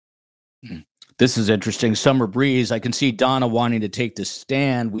them. This is interesting. Summer Breeze, I can see Donna wanting to take the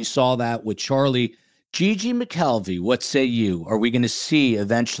stand. We saw that with Charlie. Gigi McKelvey, what say you? Are we going to see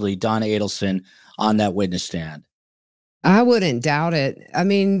eventually Donna Adelson on that witness stand? I wouldn't doubt it. I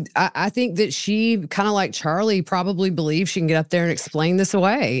mean, I think that she, kind of like Charlie, probably believes she can get up there and explain this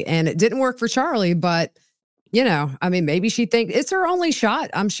away. And it didn't work for Charlie, but, I mean, maybe she thinks it's her only shot.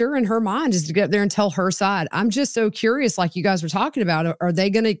 I'm sure in her mind is to get up there and tell her side. I'm just so curious, like you guys were talking about, are they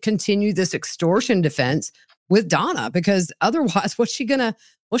going to continue this extortion defense with Donna? Because otherwise, what's she gonna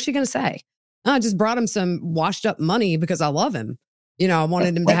say? I just brought him some washed up money because I love him. I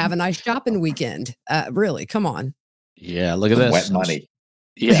wanted him to have a nice shopping weekend. Really, come on. Yeah, look at this. Wet money.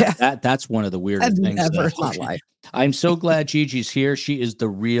 Yeah, that's one of the weirdest things. Ever in my life. I'm so glad Gigi's here. She is the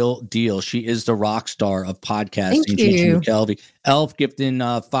real deal. She is the rock star of podcasting. Thank Gigi you. McKelvey. Elf gifting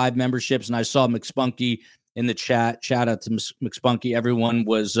 5 memberships, and I saw McSpunky in the chat. Shout out to McSpunky. Everyone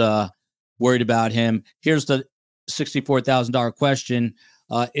was worried about him. Here's the $64,000 question.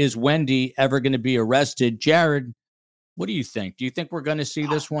 Is Wendy ever going to be arrested? Jared, what do you think? Do you think we're going to see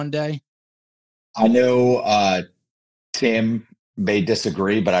this one day? I know Tim may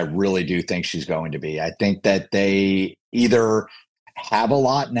disagree, but I really do think she's going to be. I think that they either have a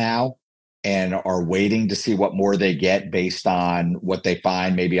lot now and are waiting to see what more they get based on what they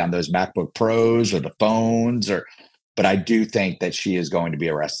find maybe on those MacBook Pros or the phones, but I do think that she is going to be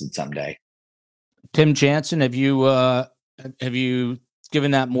arrested someday. Tim Jansen, have you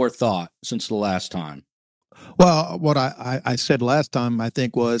given that more thought since the last time? Well, what I said last time, I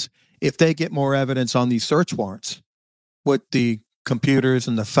think, was if they get more evidence on these search warrants with the computers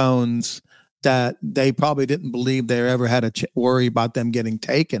and the phones that they probably didn't believe they ever had to worry about them getting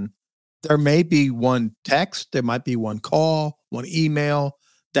taken, there may be one text, there might be one call, one email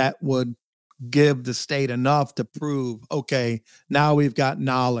that would give the state enough to prove, okay, now we've got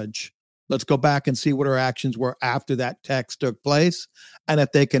knowledge. Let's go back and see what her actions were after that text took place. And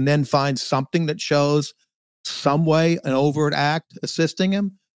if they can then find something that shows some way, an overt act assisting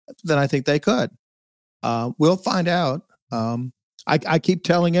him, then I think they could. We'll find out. I keep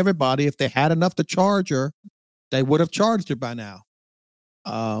telling everybody if they had enough to charge her, they would have charged her by now.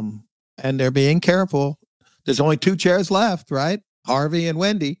 And they're being careful. There's only 2 chairs left, right? Harvey and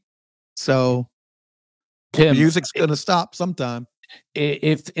Wendy. So Tim, music's going to stop sometime.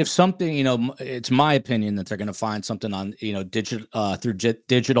 If something, it's my opinion that they're going to find something on, digital through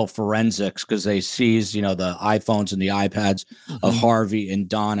digital forensics, because they seize, the iPhones and the iPads of Harvey and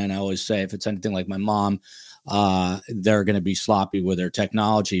Donna. And I always say, if it's anything like my mom, they're going to be sloppy with their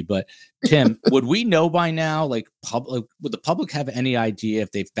technology. But Tim, would we know by now, would the public have any idea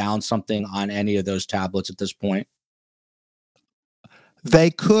if they found something on any of those tablets at this point?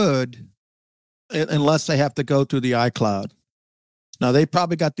 They could, unless they have to go through the iCloud. Now, they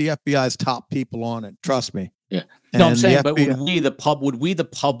probably got the FBI's top people on it. Trust me. Yeah. No, I'm saying, but FBI, would we, the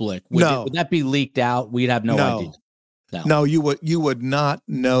public, would that be leaked out? We'd have no idea. No, you would not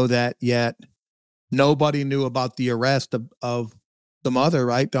know that yet. Nobody knew about the arrest of the mother,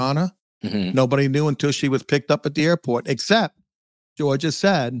 right, Donna? Mm-hmm. Nobody knew until she was picked up at the airport, except Georgia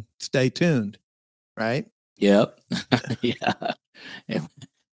said, stay tuned, right? Yep. Yeah.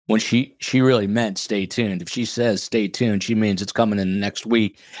 When she really meant stay tuned. If she says stay tuned, she means it's coming in the next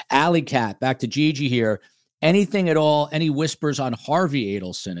week. Alley Cat, back to Gigi here. Anything at all? Any whispers on Harvey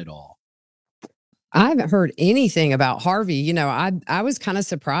Adelson at all? I haven't heard anything about Harvey. I was kind of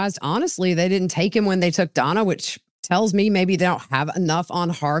surprised. Honestly, they didn't take him when they took Donna, which tells me maybe they don't have enough on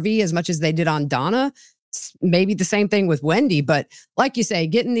Harvey as much as they did on Donna. Maybe the same thing with Wendy. But like you say,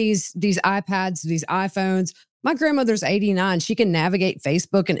 getting these iPads, these iPhones. My grandmother's 89. She can navigate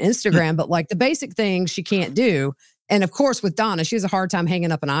Facebook and Instagram, but like the basic things she can't do. And of course, with Donna, she has a hard time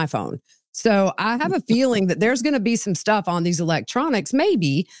hanging up an iPhone. So I have a feeling that there's going to be some stuff on these electronics,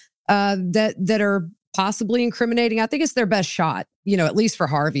 maybe that are possibly incriminating. I think it's their best shot, at least for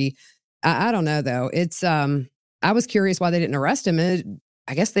Harvey. I don't know though. It's I was curious why they didn't arrest him. And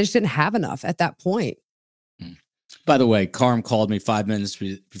I guess they just didn't have enough at that point. By the way, Carm called me 5 minutes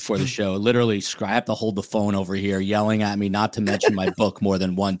before the show. Literally, I have to hold the phone over here, yelling at me not to mention my book more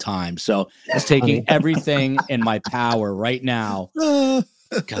than one time. So it's taking everything in my power right now. God,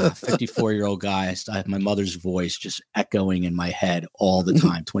 54-year-old guy. I have my mother's voice just echoing in my head all the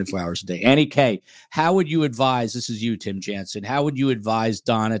time, 24 hours a day. Annie K, how would you advise, this is you, Tim Jansen, how would you advise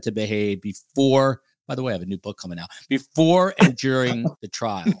Donna to behave before, by the way, I have a new book coming out, before and during the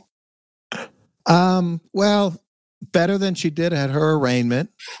trial? Well, better than she did at her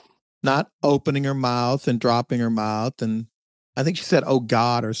arraignment. not opening her mouth and dropping her mouth. And I think she said, "Oh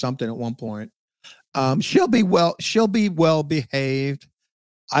God," or something at one point. She'll be well behaved.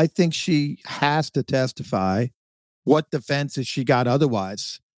 I think she has to testify. What defense has she got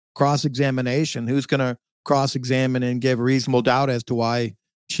otherwise? Cross-examination. Who's going to cross-examine and give reasonable doubt as to why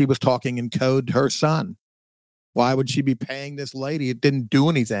she was talking in code to her son? Why would she be paying this lady? It didn't do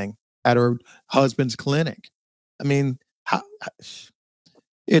anything at her husband's clinic. I mean,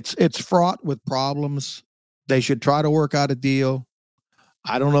 it's fraught with problems. They should try to work out a deal.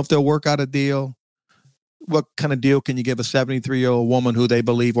 I don't know if they'll work out a deal. What kind of deal can you give a 73-year-old woman who they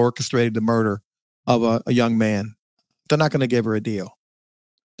believe orchestrated the murder of a young man? They're not going to give her a deal.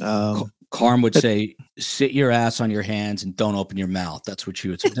 Carm would say, "Sit your ass on your hands and don't open your mouth." That's what she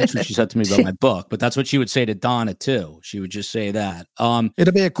would say. That's what she said to me about my book. But that's what she would say to Donna too. She would just say that.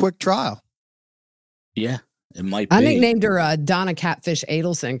 It'll be a quick trial. Yeah, it might be. I nicknamed her Donna Catfish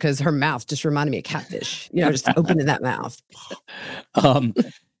Adelson because her mouth just reminded me of catfish. Just opening that mouth.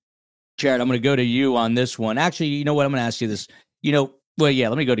 Jared, I'm going to go to you on this one. Actually, you know what? I'm going to ask you this.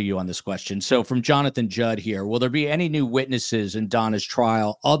 Let me go to you on this question. So from Jonathan Judd here, will there be any new witnesses in Donna's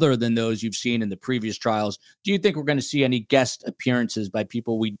trial other than those you've seen in the previous trials? Do you think we're going to see any guest appearances by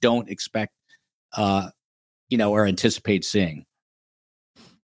people we don't expect, or anticipate seeing?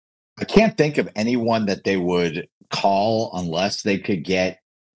 I can't think of anyone that they would call unless they could get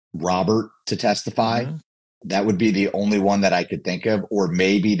Robert to testify. Mm-hmm. That would be the only one that I could think of. Or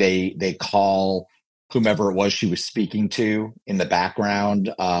maybe they call whomever it was she was speaking to in the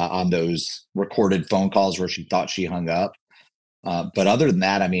background on those recorded phone calls where she thought she hung up. But other than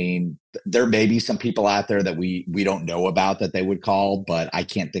that, I mean, there may be some people out there that we don't know about that they would call, but I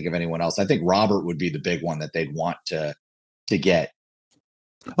can't think of anyone else. I think Robert would be the big one that they'd want to get.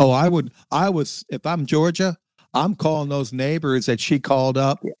 Oh, I was, if I'm Georgia, I'm calling those neighbors that she called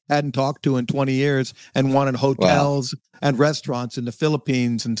up, hadn't talked to in 20 years, and wanted hotels and restaurants in the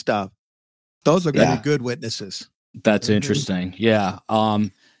Philippines and stuff. Those are going to be good witnesses. That's interesting. Yeah.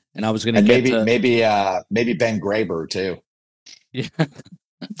 And I was going to get maybe Ben Graber too. Yeah.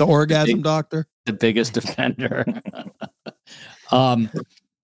 The orgasm doctor, the biggest offender.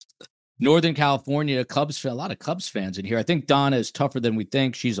 Northern California Cubs, a lot of Cubs fans in here. I think Donna is tougher than we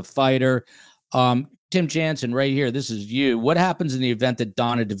think. She's a fighter. Tim Jansen, right here. This is you. What happens in the event that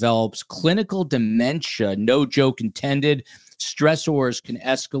Donna develops clinical dementia? No joke intended. Stressors can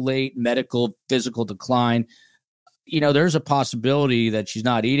escalate, medical, physical decline. There's a possibility that she's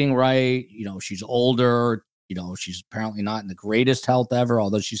not eating right. She's older. She's apparently not in the greatest health ever,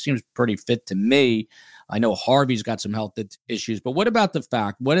 although she seems pretty fit to me. I know Harvey's got some health issues, but what about the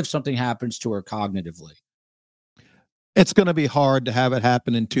fact, what if something happens to her cognitively? It's going to be hard to have it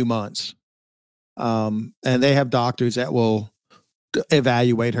happen in 2 months. And they have doctors that will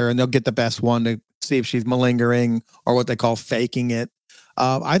evaluate her and they'll get the best one to see if she's malingering or what they call faking it.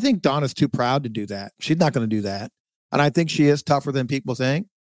 I think Donna's too proud to do that. She's not going to do that. And I think she is tougher than people think.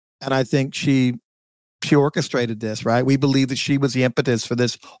 And I think she orchestrated this, right? We believe that she was the impetus for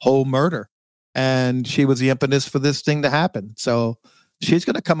this whole murder. And she was the impetus for this thing to happen. So she's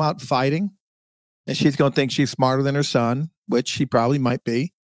going to come out fighting. And she's going to think she's smarter than her son, which she probably might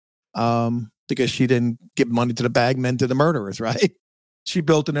be. Because she didn't give money to the bagmen, to the murderers, right? She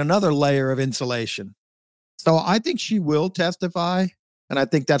built in another layer of insulation. So I think she will testify, and I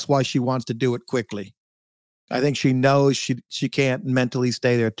think that's why she wants to do it quickly. I think she knows she can't mentally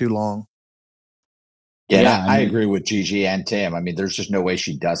stay there too long. Yeah, I agree with Gigi and Tim. I mean, there's just no way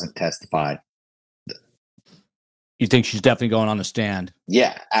she doesn't testify. You think she's definitely going on the stand?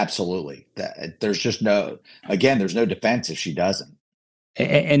 Yeah, absolutely. There's no defense if she doesn't.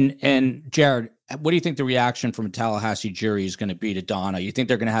 And Jared, what do you think the reaction from a Tallahassee jury is going to be to Donna? You think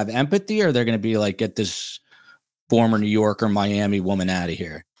they're going to have empathy, or they're going to be like, get this former New York or Miami woman out of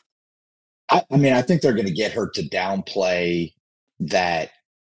here? I mean, I think they're going to get her to downplay that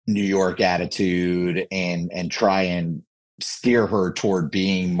New York attitude and try and steer her toward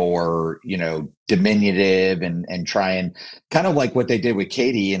being more, diminutive and try and kind of like what they did with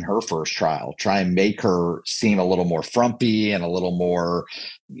Katie in her first trial, try and make her seem a little more frumpy and a little more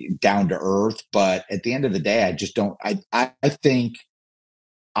down to earth. But at the end of the day, I just don't, I think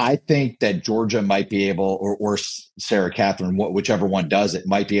that Georgia might be able, or Sarah Catherine, whichever one does it,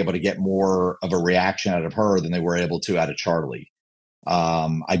 might be able to get more of a reaction out of her than they were able to out of Charlie.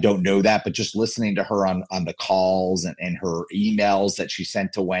 I don't know that, but just listening to her on the calls and her emails that she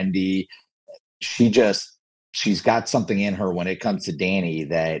sent to Wendy, she's got something in her when it comes to Danny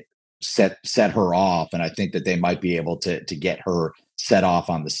that set her off. And I think that they might be able to get her set off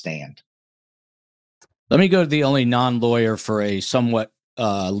on the stand. Let me go to the only non-lawyer for a somewhat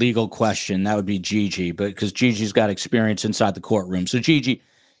legal question, that would be Gigi, but because Gigi's got experience inside the courtroom. So Gigi,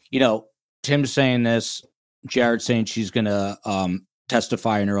 Tim's saying this, Jared saying she's going to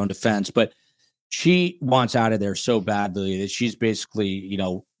testify in her own defense, but she wants out of there so badly that she's basically,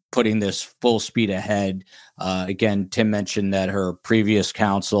 putting this full speed ahead. Again, Tim mentioned that her previous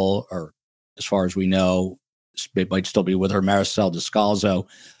counsel, or as far as we know, it might still be with her, Maricel Descalzo.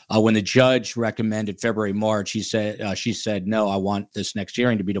 When the judge recommended February, March, she said, no, I want this next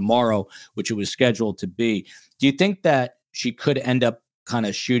hearing to be tomorrow, which it was scheduled to be. Do you think that she could end up kind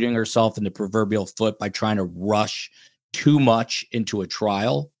of shooting herself in the proverbial foot by trying to rush too much into a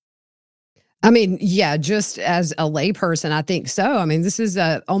trial? I mean, yeah, just as a layperson, I think so. I mean, this is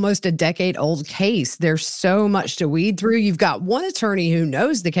almost a decade-old case. There's so much to weed through. You've got one attorney who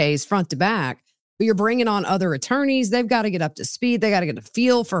knows the case front to back, but you're bringing on other attorneys. They've got to get up to speed. They got to get a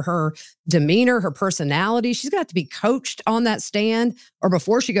feel for her demeanor, her personality. She's got to be coached on that stand or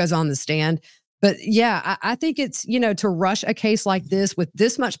before she goes on the stand. But yeah, I think it's, to rush a case like this with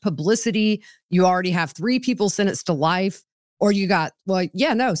this much publicity, you already have 3 people sentenced to life, or you got,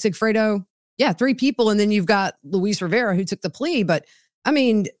 Sigfredo. Yeah, 3 people. And then you've got Luis Rivera who took the plea. But I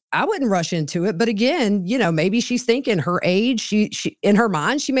mean, I wouldn't rush into it. But again, maybe she's thinking her age, she in her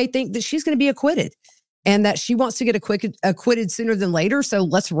mind, she may think that she's going to be acquitted and that she wants to get acquitted sooner than later. So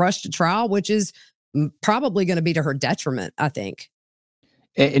let's rush to trial, which is probably going to be to her detriment, I think.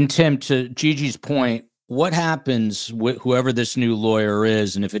 And Tim, to Gigi's point, what happens with whoever this new lawyer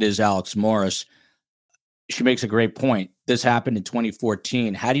is, and if it is Alex Morris, she makes a great point. This happened in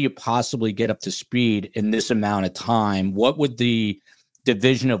 2014. How do you possibly get up to speed in this amount of time? What would the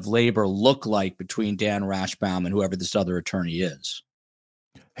division of labor look like between Dan Rashbaum and whoever this other attorney is?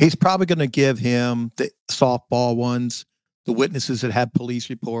 He's probably going to give him the softball ones, the witnesses that have police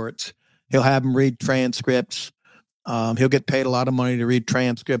reports. He'll have them read transcripts. He'll get paid a lot of money to read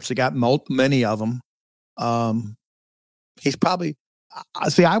transcripts. He got many of them. He's probably,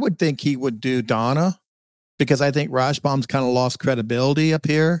 I would think he would do Donna, because I think Rashbaum's kind of lost credibility up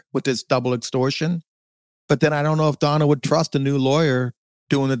here with this double extortion. But then I don't know if Donna would trust a new lawyer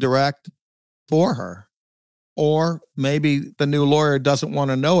doing the direct for her. Or maybe the new lawyer doesn't want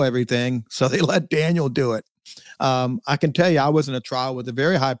to know everything, so they let Daniel do it. I can tell you, I was in a trial with a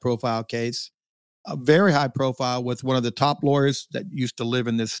very high-profile case, a very high profile with one of the top lawyers that used to live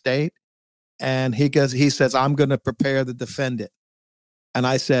in this state. And he says, I'm going to prepare the defendant. And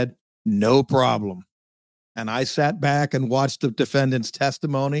I said, no problem. And I sat back and watched the defendant's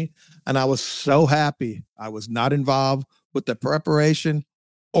testimony, and I was so happy I was not involved with the preparation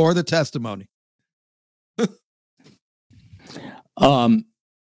or the testimony.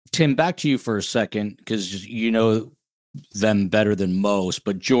 Tim, back to you for a second, because you know them better than most,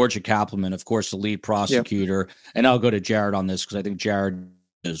 but Georgia Kaplan, of course, the lead prosecutor, and I'll go to Jared on this because I think Jared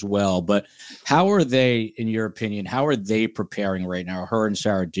as well. But how are they, in your opinion, how are they preparing right now? Her and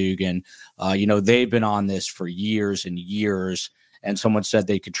Sarah Dugan, they've been on this for years and years, and someone said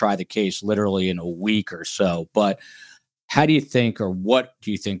they could try the case literally in a week or so. But how do you think, or what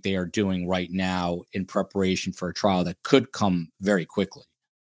do you think they are doing right now in preparation for a trial that could come very quickly?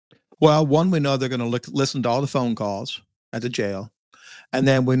 Well, one, we know they're going to listen to all the phone calls at the jail. And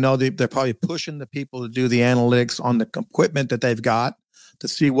then we know they're probably pushing the people to do the analytics on the equipment that they've got to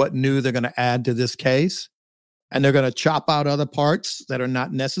see what new they're going to add to this case. And they're going to chop out other parts that are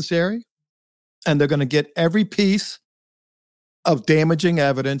not necessary. And they're going to get every piece of damaging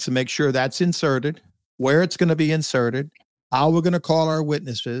evidence and make sure that's inserted, where it's going to be inserted, how we're going to call our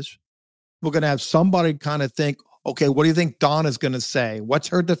witnesses. We're going to have somebody kind of think, okay, what do you think Donna's going to say? What's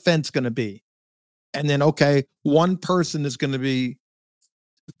her defense going to be? And then, okay, one person is going to be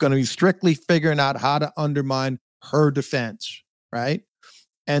strictly figuring out how to undermine her defense, right?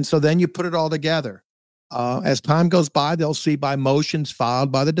 And so then you put it all together. As time goes by, they'll see by motions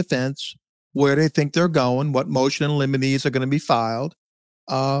filed by the defense where they think they're going, what motion and limines are going to be filed.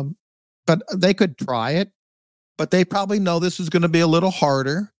 But they could try it, but they probably know this is going to be a little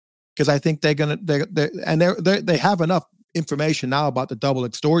harder because I think they have enough information now about the double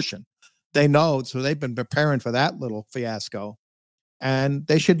extortion. They know, so they've been preparing for that little fiasco, and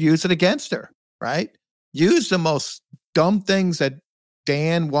they should use it against her, right? Use the most dumb things that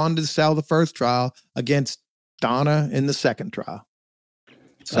Dan wanted to sell the first trial against Donna in the second trial.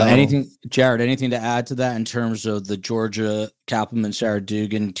 So Jared, anything to add to that in terms of the Georgia Kaplan, Sarah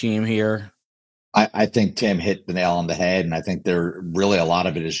Dugan team here? I think Tim hit the nail on the head, and I think there really a lot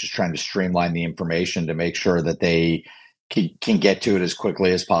of it is just trying to streamline the information to make sure that they can get to it as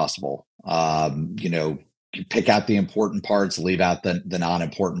quickly as possible. Pick out the important parts, leave out the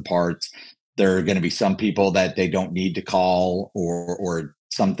non-important parts. There are going to be some people that they don't need to call, or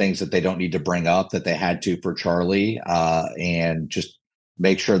some things that they don't need to bring up that they had to for Charlie, and just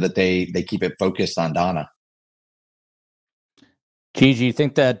make sure that they keep it focused on Donna. Gigi, you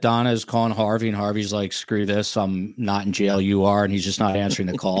think that Donna is calling Harvey and Harvey's like, screw this, I'm not in jail, you are, and he's just not answering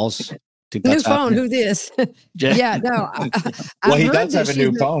the calls? Think New that's phone, happening? who this? Yeah, no. Well, he does have a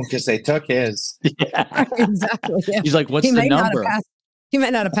new phone because they took his. Yeah. Exactly. Yeah. He's like, what's the number? He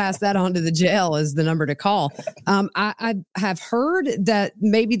might not have passed that on to the jail as the number to call. I have heard that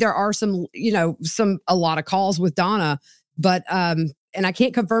maybe there are a lot of calls with Donna, but and I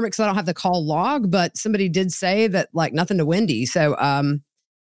can't confirm it because I don't have the call log, but somebody did say that like nothing to Wendy. So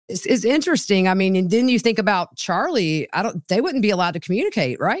it's interesting. I mean, and then you think about Charlie, they wouldn't be allowed to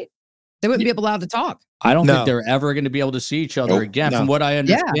communicate, right? They wouldn't be allowed to talk. I don't think they're ever going to be able to see each other again, from what I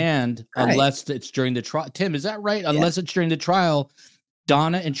understand, unless it's during the trial. Tim, is that right? Unless it's during the trial,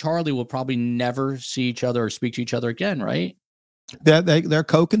 Donna and Charlie will probably never see each other or speak to each other again, right? They're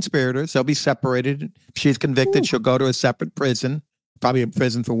co-conspirators. They'll be separated. If she's convicted, she'll go to a separate prison, probably a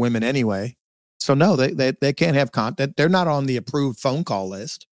prison for women anyway. So no, they can't have contact. They're not on the approved phone call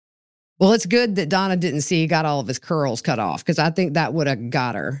list. Well, it's good that Donna didn't see he got all of his curls cut off, because I think that would have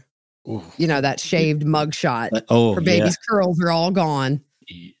got her. Ooh. That shaved mugshot. Her baby's curls are all gone.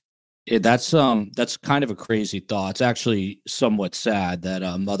 That's kind of a crazy thought. It's actually somewhat sad that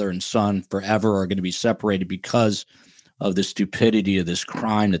mother and son forever are going to be separated because of the stupidity of this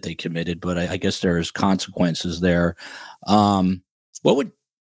crime that they committed. But I guess there's consequences there. What would,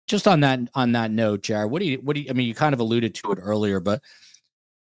 just on that note, Jared, what do you, I mean, you kind of alluded to it earlier, but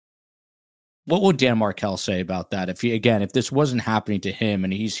what would Dan Markel say about that? If this wasn't happening to him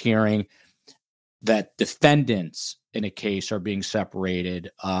and he's hearing that defendants in a case are being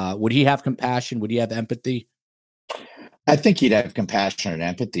separated, would he have compassion? Would he have empathy? I think he'd have compassion and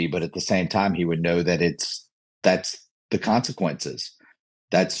empathy, but at the same time, he would know that that's the consequences.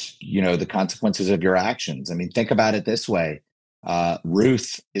 That's, the consequences of your actions. I mean, think about it this way.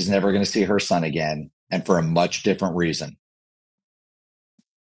 Ruth is never going to see her son again, and for a much different reason.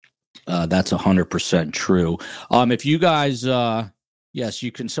 That's 100% true. If you guys, yes,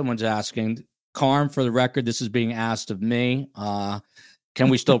 you can, someone's asking, Carm, for the record, this is being asked of me. Can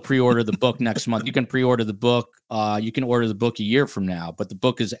we still pre-order the book next month? You can pre-order the book. You can order the book a year from now, but the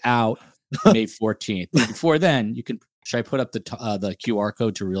book is out May 14th. Before then, you can, should I put up the QR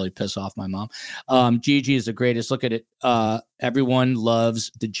code to really piss off my mom? Gigi is the greatest. Look at it. Everyone loves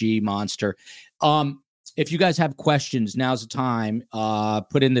the G monster. If you guys have questions, now's the time.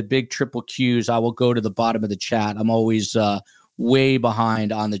 Put in the big triple Qs. I will go to the bottom of the chat. I'm always way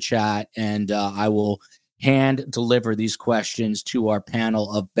behind on the chat, and I will hand deliver these questions to our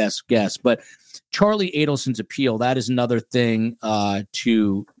panel of best guests. But Charlie Adelson's appeal, that is another thing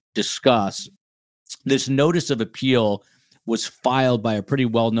to discuss. This notice of appeal was filed by a pretty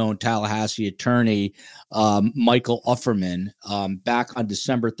well-known Tallahassee attorney, Michael Ufferman, back on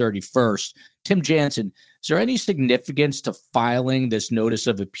December 31st. Tim Jansen, is there any significance to filing this notice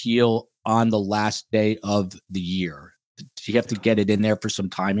of appeal on the last day of the year? Do you have to get it in there for some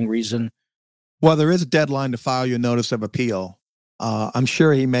timing reason? Well, there is a deadline to file your notice of appeal. I'm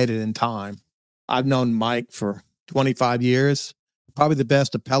sure he made it in time. I've known Mike for 25 years, probably the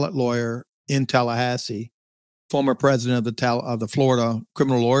best appellate lawyer in Tallahassee, former president of the Florida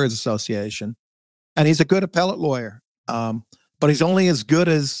Criminal Lawyers Association. And he's a good appellate lawyer, but he's only as good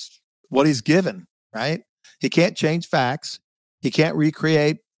as what he's given, right? He can't change facts. He can't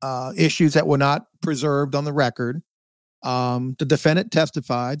recreate issues that were not preserved on the record. The defendant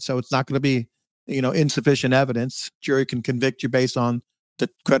testified, so it's not going to be, insufficient evidence. Jury can convict you based on the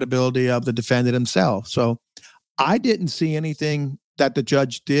credibility of the defendant himself. So I didn't see anything that the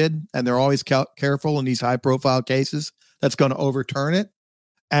judge did, and they're always careful in these high-profile cases, that's going to overturn it.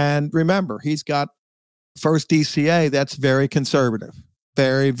 And remember, he's got first DCA that's very conservative.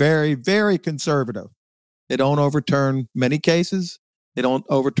 Very, very, very conservative. They don't overturn many cases. They don't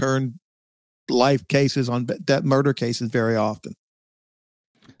overturn life cases on murder cases very often.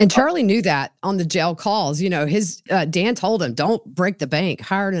 And Charlie knew that on the jail calls. His Dan told him, don't break the bank.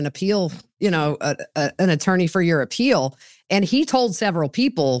 Hired an appeal, an attorney for your appeal. And he told several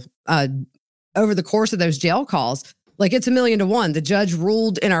people over the course of those jail calls, like, it's 1,000,000 to 1. The judge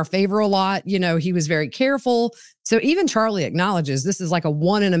ruled in our favor a lot. He was very careful. So even Charlie acknowledges this is like a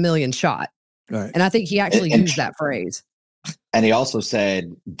 1 in a million shot. Right. And I think he actually used that phrase. And he also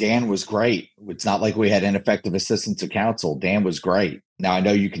said, Dan was great. It's not like we had ineffective assistance of counsel. Dan was great. Now, I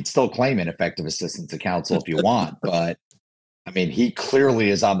know you can still claim ineffective assistance of counsel if you want, but I mean, he clearly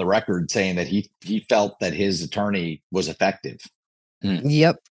is on the record saying that he felt that his attorney was effective.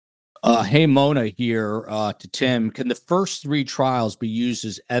 Yep. Hey, Mona here to Tim. Can the first 3 trials be used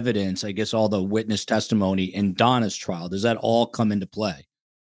as evidence? I guess all the witness testimony in Donna's trial. Does that all come into play?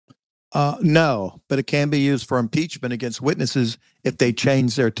 No, but it can be used for impeachment against witnesses if they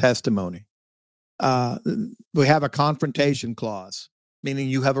change their testimony. We have a confrontation clause, meaning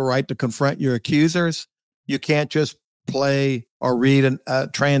you have a right to confront your accusers. You can't just play or read a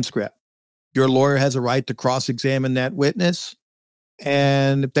transcript. Your lawyer has a right to cross-examine that witness.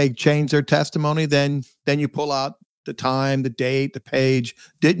 And if they change their testimony, then you pull out the time, the date, the page.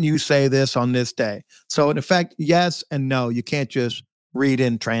 Didn't you say this on this day? So in effect, yes and no. You can't just read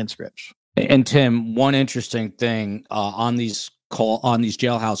in transcripts. And Tim, one interesting thing on these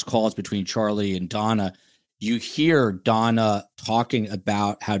jailhouse calls between Charlie and Donna, you hear Donna talking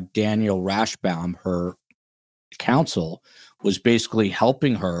about how Daniel Rashbaum, her counsel, was basically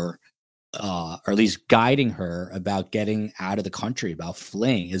helping her, or at least guiding her about getting out of the country, about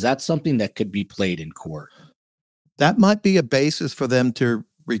fleeing. Is that something that could be played in court? That might be a basis for them to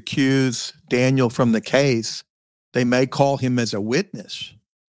recuse Daniel from the case. They may call him as a witness.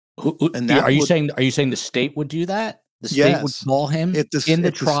 Are you saying the state would do that? The state would call him in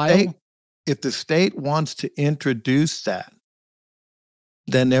the trial? If the state wants to introduce that,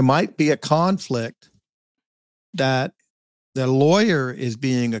 then there might be a conflict that the lawyer is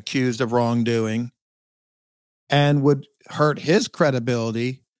being accused of wrongdoing and would hurt his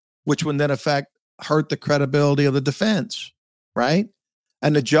credibility, which would then hurt the credibility of the defense, right?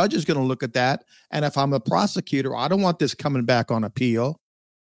 And the judge is going to look at that. And if I'm a prosecutor, I don't want this coming back on appeal.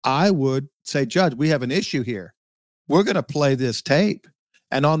 I would say, Judge, we have an issue here. We're going to play this tape.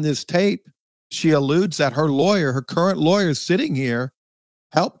 And on this tape, she alludes that her current lawyer is sitting here,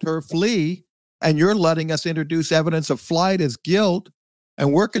 helped her flee, and you're letting us introduce evidence of flight as guilt,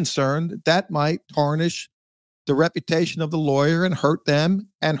 and we're concerned that might tarnish the reputation of the lawyer and hurt them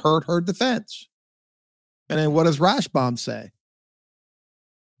and hurt her defense. And then what does Rashbaum say?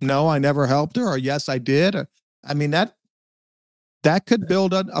 No, I never helped her, or yes, I did. I mean, that could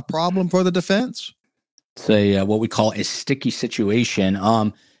build a problem for the defense. It's what we call a sticky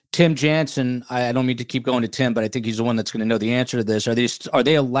situation. Tim Jansen, I don't mean to keep going to Tim, but I think he's the one that's going to know the answer to this. Are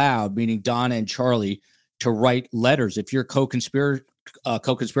they allowed, meaning Donna and Charlie, to write letters? If you're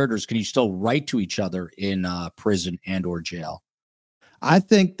co-conspirators, can you still write to each other in prison and or jail? I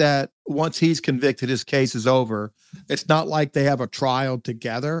think that once he's convicted, his case is over. It's not like they have a trial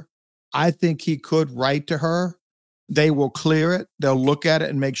together. I think he could write to her. They will clear it. They'll look at it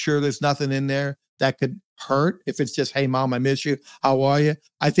and make sure there's nothing in there that could hurt. If it's just, hey, Mom, I miss you. How are you?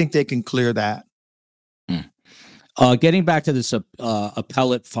 I think they can clear that. Getting back to this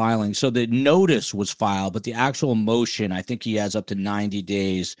appellate filing. So the notice was filed, but the actual motion, I think he has up to 90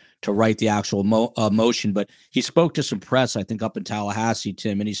 days to write the actual motion. But he spoke to some press, I think, up in Tallahassee,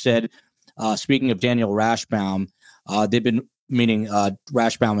 Tim, and he said, speaking of Daniel Rashbaum, they've been, meaning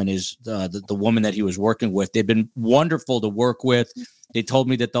Rashbaum and the woman that he was working with, they've been wonderful to work with. They told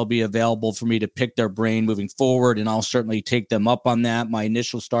me that they'll be available for me to pick their brain moving forward, and I'll certainly take them up on that. My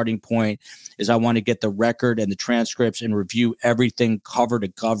initial starting point is I want to get the record and the transcripts and review everything cover to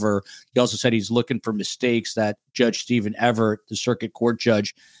cover. He also said he's looking for mistakes that Judge Stephen Everett, the circuit court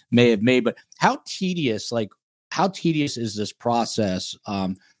judge, may have made. But how tedious is this process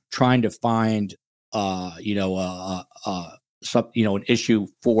trying to find an issue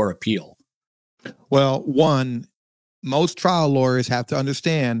for appeal? Well, one, most trial lawyers have to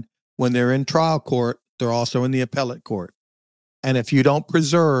understand when they're in trial court, they're also in the appellate court. And if you don't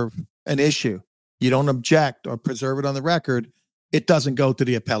preserve an issue, you don't object or preserve it on the record, it doesn't go to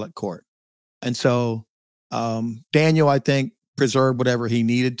the appellate court. And so Daniel, I think, preserved whatever he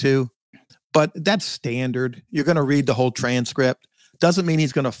needed to, but that's standard. You're going to read the whole transcript. Doesn't mean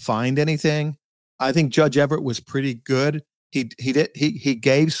he's going to find anything. I think Judge Everett was pretty good. He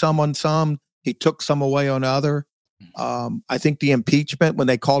gave someone some, he took some away on other. I think the impeachment, when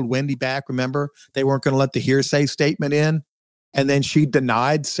they called Wendy back, remember, they weren't going to let the hearsay statement in, and then she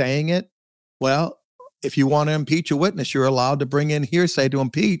denied saying it. Well, if you want to impeach a witness, you're allowed to bring in hearsay to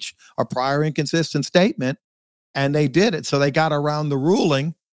impeach a prior inconsistent statement, and they did it. So they got around the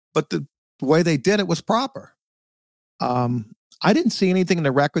ruling, but the way they did it was proper. I didn't see anything in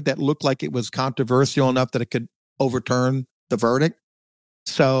the record that looked like it was controversial enough that it could overturn the verdict.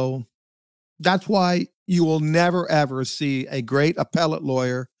 So that's why you will never, ever see a great appellate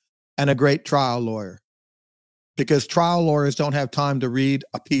lawyer and a great trial lawyer, because trial lawyers don't have time to read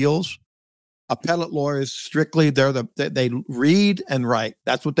appeals. Appellate lawyers, strictly, they read and write.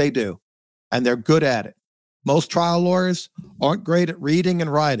 That's what they do, and they're good at it. Most trial lawyers aren't great at reading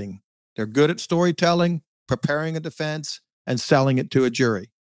and writing. They're good at storytelling, preparing a defense, and selling it to a jury.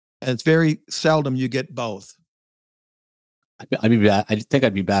 And it's very seldom you get both. I'd be bad. I think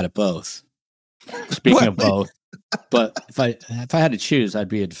I'd be bad at both. Speaking of both, but if I had to choose, I'd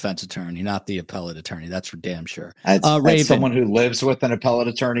be a defense attorney, not the appellate attorney. That's for damn sure. As someone who lives with an appellate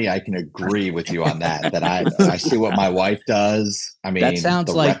attorney, I can agree with you on that. That I see what my wife does. I mean, that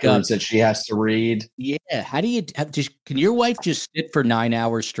sounds the like records that she has to read. Yeah. How do you can your wife just sit for 9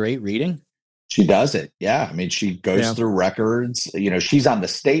 hours straight reading? She does it. Yeah. I mean, she goes through records. She's on the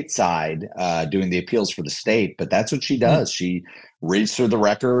state side doing the appeals for the state, but that's what she does. She reads through the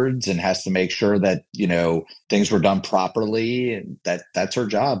records and has to make sure that, things were done properly. And that's her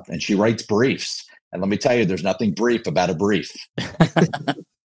job. And she writes briefs. And let me tell you, there's nothing brief about a brief. I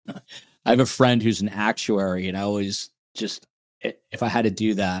have a friend who's an actuary, and I always if I had to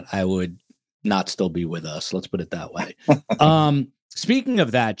do that, I would not still be with us. Let's put it that way. Speaking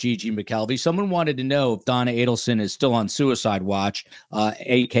of that, Gigi McKelvey, someone wanted to know if Donna Adelson is still on suicide watch,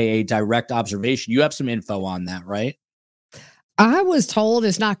 aka direct observation. You have some info on that, right? I was told,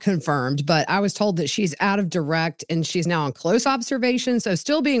 it's not confirmed, but I was told that she's out of direct and she's now on close observation. So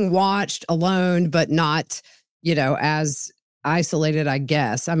still being watched alone, but not, as isolated, I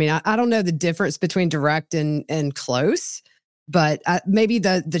guess. I mean, I don't know the difference between direct and close, but maybe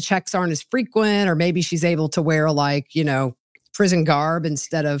the checks aren't as frequent, or maybe she's able to wear prison garb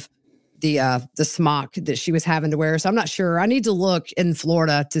instead of the smock that she was having to wear. So I'm not sure. I need to look in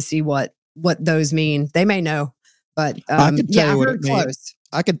Florida to see what those mean. They may know, but I can tell you what it close. means.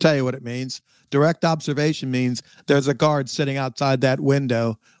 I can tell you what it means. Direct observation means there's a guard sitting outside that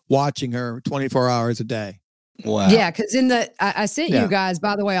window watching her 24 hours a day. Wow. Yeah, because I sent you guys,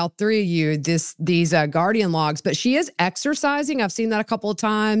 by the way, all three of you, these Guardian logs, but she is exercising. I've seen that a couple of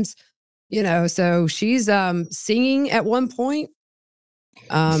times. So she's singing at one point.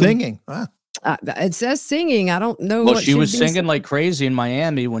 Singing? Huh. It says singing. I don't know. Well, she was singing like crazy in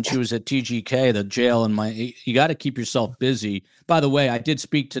Miami when she was at TGK, the jail in Miami. You got to keep yourself busy. By the way, I did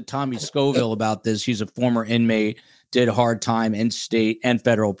speak to Tommy Scoville about this. He's a former inmate, did hard time in state and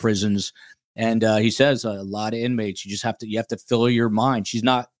federal prisons. And he says a lot of inmates, you have to fill your mind. She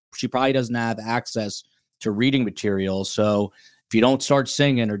probably doesn't have access to reading material. So if you don't start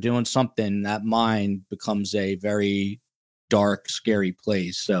singing or doing something, that mind becomes a very dark, scary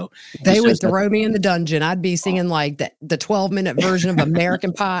place. So they would throw me in the dungeon. I'd be singing like the 12-minute version of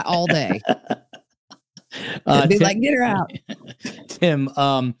American Pie all day. I'd be like, get her out. Tim,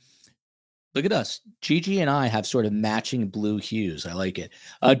 look at us. Gigi and I have sort of matching blue hues. I like it.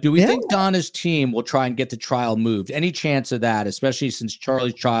 Do we think Donna's team will try and get the trial moved? Any chance of that, especially since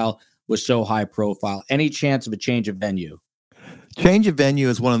Charlie's trial was so high profile? Any chance of a change of venue? Change of venue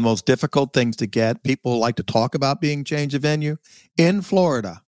is one of the most difficult things to get. People like to talk about being change of venue. In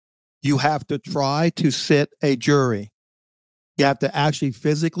Florida, you have to try to sit a jury. You have to actually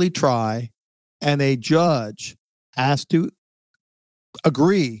physically try, and a judge has to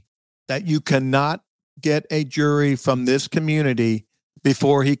agree that you cannot get a jury from this community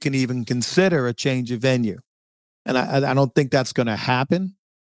before he can even consider a change of venue. And I don't think that's going to happen.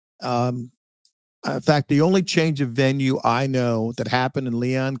 In fact, the only change of venue I know that happened in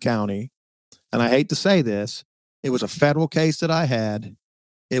Leon County, and I hate to say this, it was a federal case that I had.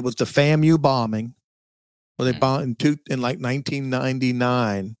 It was the FAMU bombing, where they bombed in like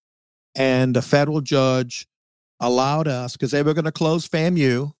 1999. And the federal judge allowed us, because they were going to close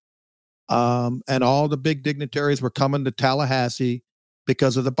FAMU, and all the big dignitaries were coming to Tallahassee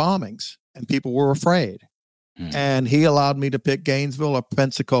because of the bombings, and people were afraid. And he allowed me to pick Gainesville or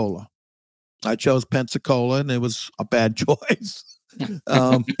Pensacola. I chose Pensacola, and it was a bad choice.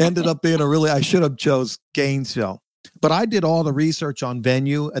 Ended up being I should have chose Gainesville. But I did all the research on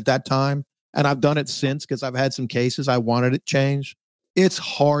venue at that time, and I've done it since because I've had some cases I wanted it changed. It's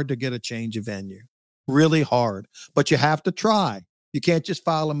hard to get a change of venue, really hard. But you have to try. You can't just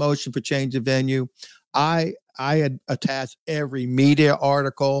file a motion for change of venue. I had attached every media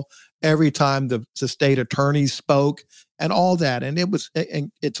article, every time the state attorney spoke, and all that. And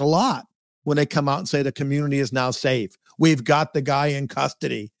it's a lot when they come out and say the community is now safe. We've got the guy in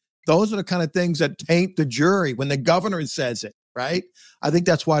custody. Those are the kind of things that taint the jury when the governor says it, right? I think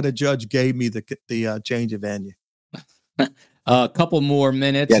that's why the judge gave me the change of venue. A couple more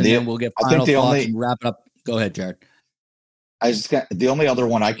minutes, and then we'll get final thoughts and wrap it up. Go ahead, Jared. The only other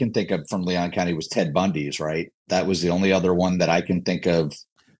one I can think of from Leon County was Ted Bundy's, right? That was the only other one that I can think of.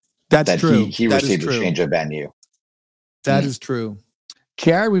 That's true. He received a change of venue. That is true.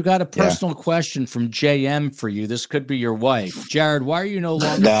 Jared, we've got a personal question from JM for you. This could be your wife. Jared, why are you no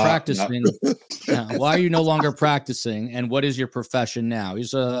longer practicing? Why are you no longer practicing? And what is your profession now?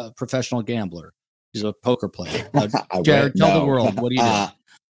 He's a professional gambler. He's a poker player. Jared, tell the world, what do you do?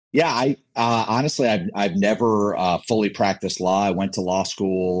 Yeah, I honestly, I've never fully practiced law. I went to law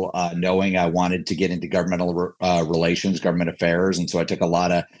school knowing I wanted to get into governmental relations, government affairs, and so I took a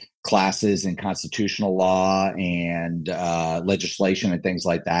lot of classes in constitutional law and legislation and things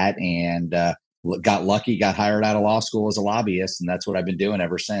like that. And got lucky, got hired out of law school as a lobbyist, and that's what I've been doing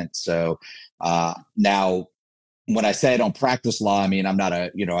ever since. So now, when I say I don't practice law, I mean, I'm not I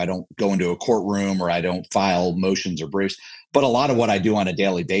don't go into a courtroom or I don't file motions or briefs, but a lot of what I do on a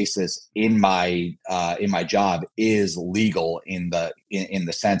daily basis in my job is legal in the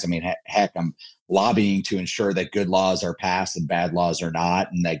sense. I mean, heck, I'm lobbying to ensure that good laws are passed and bad laws are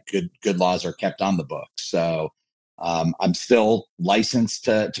not, and that good laws are kept on the books. So I'm still licensed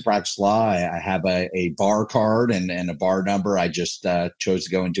to practice law. I have a bar card and a bar number. I just chose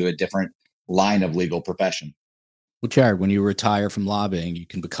to go into a different line of legal profession. Well, Jared, when you retire from lobbying, you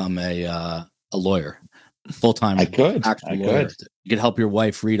can become a lawyer, full-time. I could. You could help your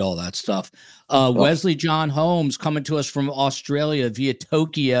wife read all that stuff. Wesley John Holmes coming to us from Australia via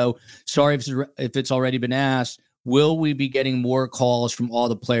Tokyo. Sorry if it's already been asked. Will we be getting more calls from all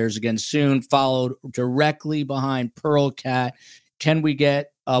the players again soon? Followed directly behind Pearl Cat.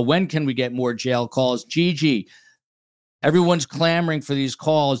 When can we get more jail calls? Gigi, everyone's clamoring for these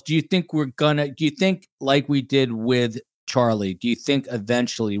calls. Do you think like we did with Charlie, do you think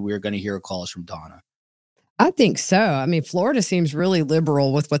eventually we're going to hear calls from Donna? I think so. I mean, Florida seems really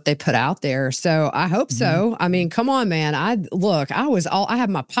liberal with what they put out there. So I hope so. I mean, come on, man. I had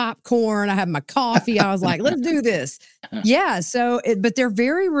my popcorn, I had my coffee. I was like, let's do this. Yeah. But they're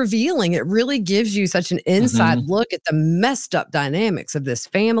very revealing. It really gives you such an inside look at the messed up dynamics of this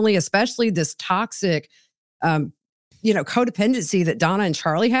family, especially this toxic, codependency that Donna and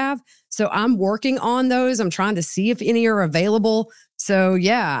Charlie have. So I'm working on those. I'm trying to see if any are available. So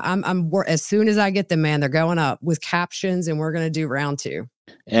yeah, I'm as soon as I get them, man, they're going up with captions, and we're going to do round 2.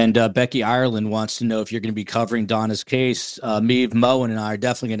 And Becky Ireland wants to know if you're going to be covering Donna's case. Meave Moen and I are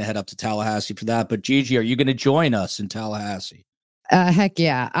definitely going to head up to Tallahassee for that. But Gigi, are you going to join us in Tallahassee? Heck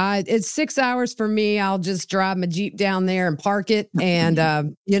yeah. It's 6 hours for me. I'll just drive my Jeep down there and park it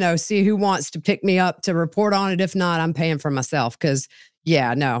and, see who wants to pick me up to report on it. If not, I'm paying for myself because,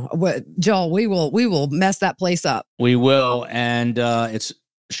 Joel, we will mess that place up. We will. And it's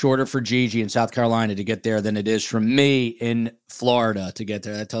shorter for Gigi in South Carolina to get there than it is from me in Florida to get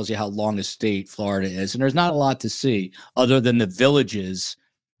there. That tells you how long a state Florida is. And there's not a lot to see other than the villages.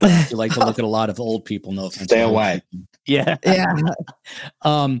 You like to look at a lot of old people. No offense. Stay away. Yeah.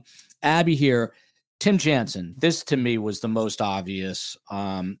 Abby here. Tim Jansen. This to me was the most obvious.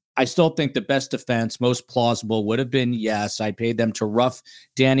 I still think the best defense, most plausible, would have been yes. I paid them to rough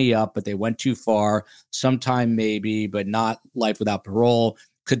Danny up, but they went too far. Sometime maybe, but not life without parole.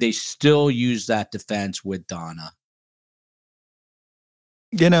 Could they still use that defense with Donna?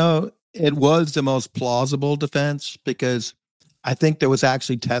 It was the most plausible defense because I think there was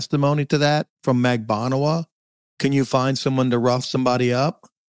actually testimony to that from Meg Bonawa. Can you find someone to rough somebody up?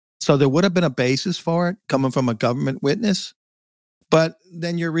 So there would have been a basis for it coming from a government witness. But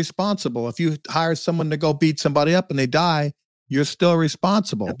then you're responsible. If you hire someone to go beat somebody up and they die, you're still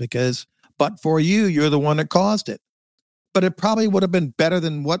responsible but for you're the one that caused it. But it probably would have been better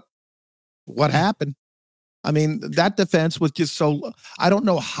than what happened. I mean, that defense was just so, I don't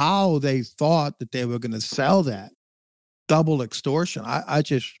know how they thought that they were going to sell that. Double extortion.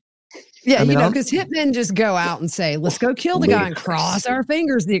 Because hitmen just go out and say, let's go kill the guy and cross our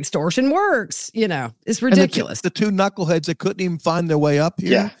fingers. The extortion works. It's ridiculous. The two knuckleheads that couldn't even find their way up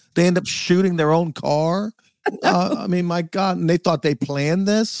here, they end up shooting their own car. I mean, my God. And they thought they planned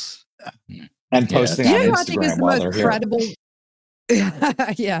this. And posting on Instagram I think is the most credible.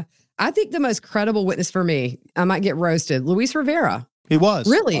 I think the most credible witness for me, I might get roasted, Luis Rivera. He was.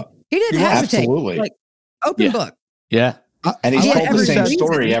 Really? He didn't hesitate. Absolutely. Open book. Yeah. And he's told the same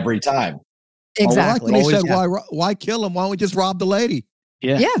story every time. Exactly. He said, why kill him? Why don't we just rob the lady?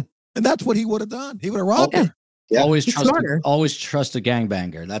 Yeah. And that's what he would have done. He would have robbed her. Yeah. Always trust a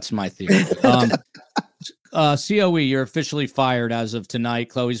gangbanger. That's my theory. COE, you're officially fired as of tonight.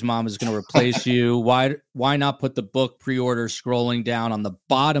 Chloe's mom is going to replace you. Why not put the book pre-order scrolling down on the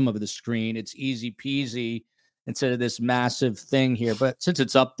bottom of the screen? It's easy peasy instead of this massive thing here. But since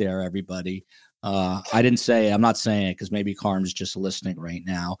it's up there, everybody, I didn't say it. I'm not saying it because maybe Carm's just listening right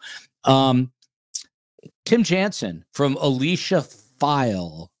now. Tim Jansen from Alicia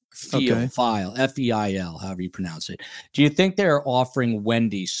Feil, F-E-I-L, however you pronounce it. Do you think they're offering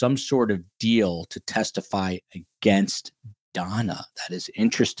Wendy some sort of deal to testify against Donna? That is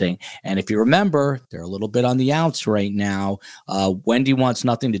interesting. And if you remember, they're a little bit on the outs right now. Wendy wants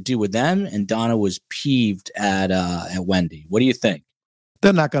nothing to do with them, and Donna was peeved at Wendy. What do you think?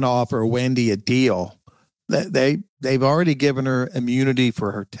 they're not going to offer Wendy a deal. They've already given her immunity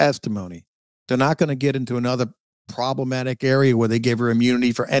for her testimony. They're not going to get into another problematic area where they give her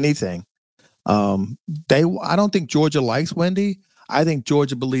immunity for anything. I don't think Georgia likes Wendy. I think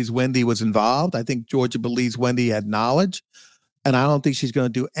Georgia believes Wendy was involved. I think Georgia believes Wendy had knowledge, and I don't think she's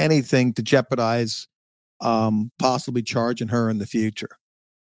going to do anything to jeopardize possibly charging her in the future.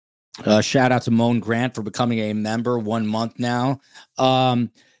 Shout out to Moan Grant for becoming a member 1 month now.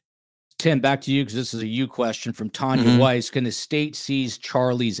 Tim, back to you, because this is a you question from Tanya Weiss. Can the state seize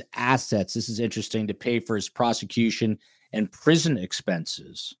Charlie's assets? This is interesting, to pay for his prosecution and prison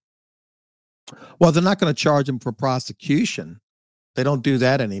expenses. Well, they're not going to charge him for prosecution. They don't do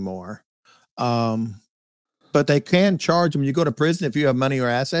that anymore. But they can charge him. You go to prison, if you have money or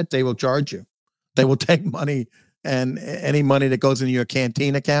assets, they will charge you. They will take money, and any money that goes into your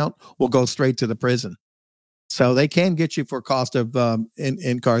canteen account will go straight to the prison. So they can get you for cost of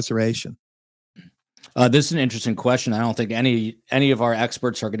incarceration. This is an interesting question. I don't think any of our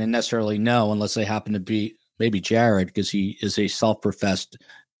experts are going to necessarily know, unless they happen to be maybe Jared, because he is a self-professed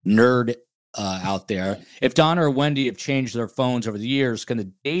nerd out there. If Donna or Wendy have changed their phones over the years, can the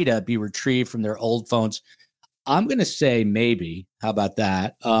data be retrieved from their old phones? I'm going to say maybe. How about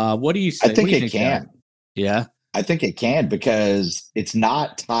that? What do you think? I think it can. Yeah. I think it can, because it's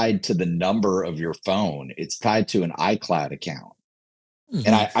not tied to the number of your phone. It's tied to an iCloud account. Mm-hmm.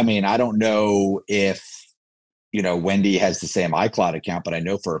 And I mean, I don't know if, Wendy has the same iCloud account, but I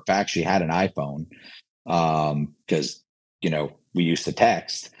know for a fact she had an iPhone because, we used to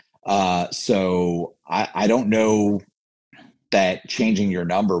text. So I don't know that changing your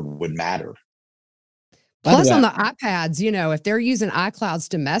number would matter. Plus, on the iPads, if they're using iClouds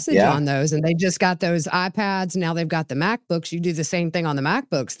to message on those, and they just got those iPads, now they've got the MacBooks, you do the same thing on the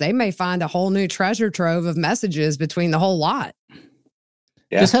MacBooks. They may find a whole new treasure trove of messages between the whole lot.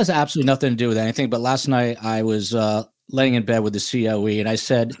 Yeah. This has absolutely nothing to do with anything, but last night I was laying in bed with the COE, and I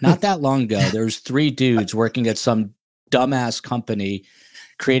said, not that long ago, there was 3 dudes working at some dumbass company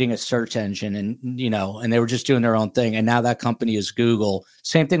creating a search engine, and and they were just doing their own thing. And now that company is Google.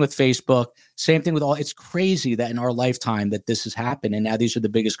 Same thing with Facebook. Same thing with all. It's crazy that in our lifetime that this has happened. And now these are the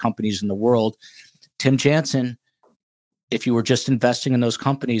biggest companies in the world. Tim Jansen, if you were just investing in those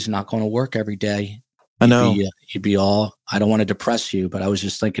companies and not going to work every day, I know you'd be all. I don't want to depress you, but I was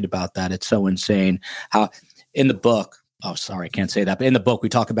just thinking about that. It's so insane how in the book. Oh, sorry, I can't say that. But in the book, we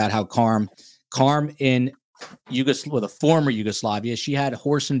talk about how Carm in the former Yugoslavia, she had a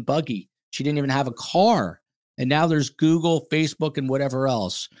horse and buggy. She didn't even have a car. And now there's Google, Facebook, and whatever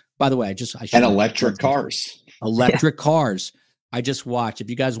else. By the way, and electric cars. Electric cars. I just watched. If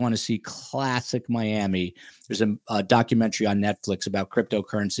you guys want to see classic Miami, there's a documentary on Netflix about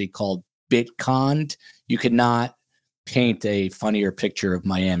cryptocurrency called Bitcoin. You could not paint a funnier picture of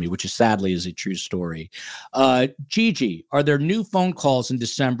Miami, which sadly is a true story. Gigi, are there new phone calls in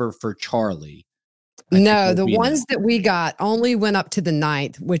December for Charlie? No, the ones that we got only went up to the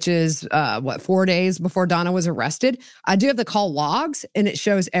 9th, which is 4 days before Donna was arrested. I do have the call logs, and it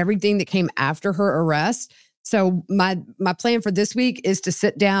shows everything that came after her arrest. So my plan for this week is to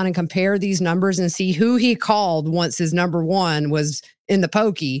sit down and compare these numbers and see who he called once his number 1 was in the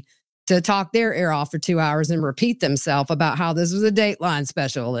pokey, to talk their ear off for 2 hours and repeat themselves about how this was a Dateline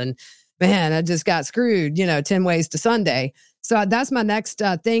special. And man, I just got screwed, 10 ways to Sunday. So that's my next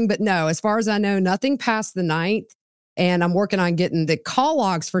thing. But no, as far as I know, nothing past the 9th. And I'm working on getting the call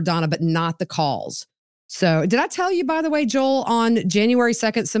logs for Donna, but not the calls. So did I tell you, by the way, Joel, on January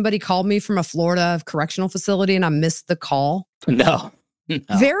 2nd, somebody called me from a Florida correctional facility and I missed the call? No.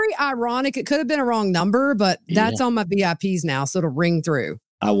 Very ironic. It could have been a wrong number, but that's on my VIPs now. So it'll ring through.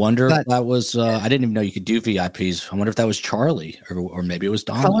 I wonder if that was, I didn't even know you could do VIPs. I wonder if that was Charlie or maybe it was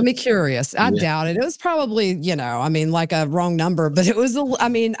Donna. Color me curious. I doubt it. It was probably, like a wrong number, but it was,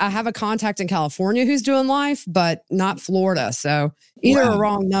 I have a contact in California who's doing life, but not Florida. So either a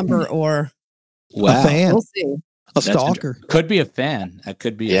wrong number or a fan. We'll see. A stalker. Could be a fan. That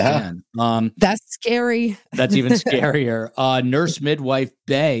could be a fan. That's scary. That's even scarier. Nurse midwife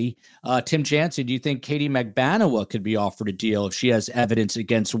Bay, Tim Jansen, do you think Katie McBanowa could be offered a deal if she has evidence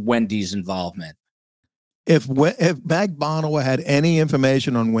against Wendy's involvement? If McBanowa had any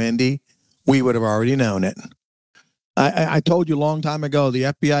information on Wendy, we would have already known it. I told you a long time ago, the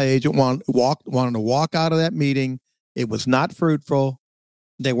FBI agent wanted to walk out of that meeting. It was not fruitful.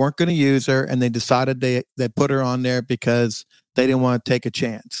 They weren't going to use her, and they decided they put her on there because they didn't want to take a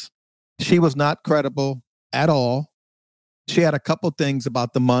chance. She was not credible at all. She had a couple things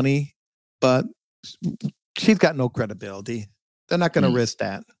about the money, but she's got no credibility. They're not going to risk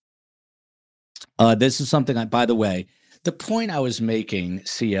that. This is something, by the way, The point I was making,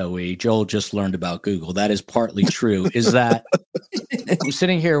 COE, Joel just learned about Google. That is partly true. Is that I'm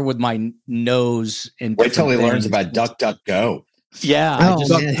sitting here with my nose in. Wait till he learns about DuckDuckGo. Yeah, I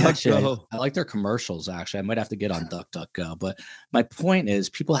like their commercials. Actually, I might have to get on DuckDuckGo. But my point is,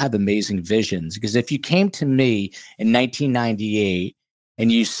 people have amazing visions. Because if you came to me in 1998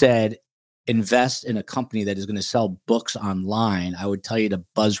 and you said, invest in a company that is going to sell books online, I would tell you to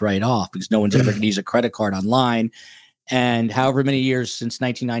buzz right off, because no one's ever going to use a credit card online. And however many years since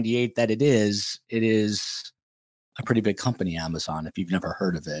 1998 that it is a pretty big company, Amazon. If you've never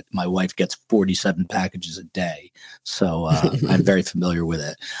heard of it, my wife gets 47 packages a day. So I'm very familiar with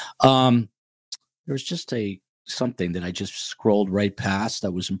it. There was just something that I just scrolled right past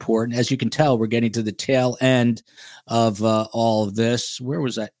that was important. As you can tell, we're getting to the tail end of all of this. Where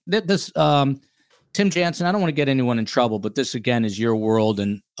was that? This Tim Jansen, I don't want to get anyone in trouble, but this again is your world,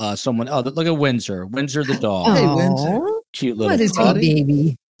 and someone. Oh, look at Windsor the dog. Hey, Windsor. Cute little what is he,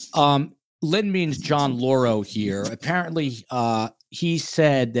 baby? Lynn means John Loro here. Apparently, he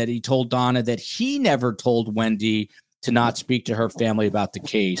said that he told Donna that he never told Wendy to not speak to her family about the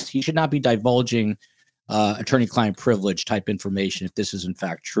case. He should not be divulging attorney-client privilege type information if this is in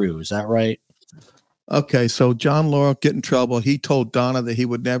fact true. Is that right? Okay, so John Loro get in trouble. He told Donna that he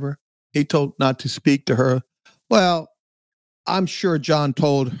would never. He told not to speak to her. Well, I'm sure John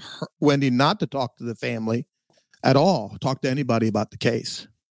told Wendy not to talk to the family at all, talk to anybody about the case.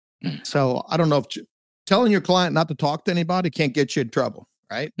 So I don't know if telling your client not to talk to anybody can't get you in trouble,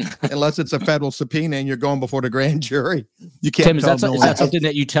 right? Unless it's a federal subpoena and you're going before the grand jury. You can't. Tim, is that something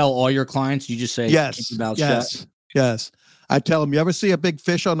that you tell all your clients? You just say, yes, keep your mouth shut? Yes. I tell them, you ever see a big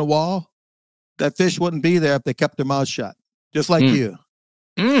fish on the wall? That fish wouldn't be there if they kept their mouth shut, just like you.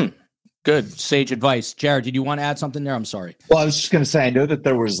 Good. Sage advice. Jared, did you want to add something there? I'm sorry. Well, I was just going to say, I know that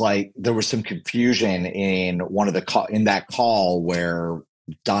there was some confusion in that call where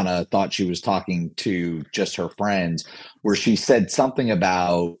Donna thought she was talking to just her friends, where she said something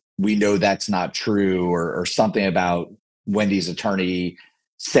about, we know that's not true, or something about Wendy's attorney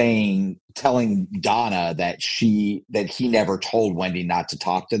telling Donna that he never told Wendy not to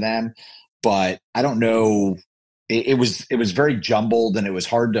talk to them. But I don't know. It was very jumbled, and it was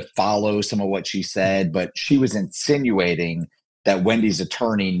hard to follow some of what she said, but she was insinuating that Wendy's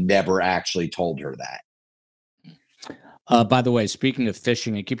attorney never actually told her that. By the way, speaking of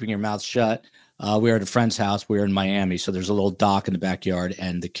fishing and keeping your mouth shut, we were at a friend's house. We were in Miami, so there's a little dock in the backyard,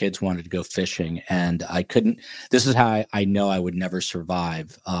 and the kids wanted to go fishing, and I couldn't. This is how I know I would never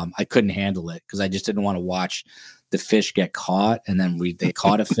survive. I couldn't handle it because I just didn't want to watch the fish get caught, and then they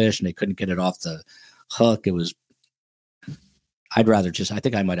caught a fish and they couldn't get it off the hook. It was. I'd rather I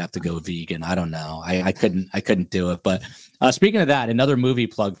think I might have to go vegan. I don't know. I couldn't do it. But speaking of that, another movie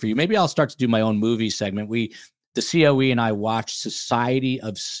plug for you. Maybe I'll start to do my own movie segment. The COE and I watched Society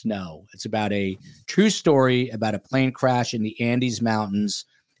of Snow. It's about a true story about a plane crash in the Andes Mountains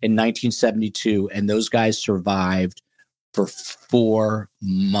in 1972. And those guys survived for 4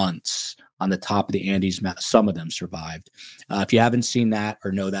 months on the top of the Andes Mountains. Some of them survived. If you haven't seen that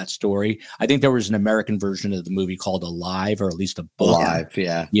or know that story, I think there was an American version of the movie called Alive, or at least a book. Alive,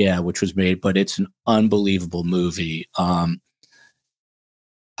 yeah. Yeah, which was made, but it's an unbelievable movie.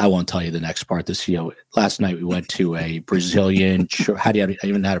 I won't tell you the next part. Last night we went to a Brazilian, I don't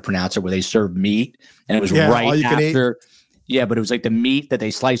even know how to pronounce it, where they serve meat, and it was right after. Yeah, but it was like the meat that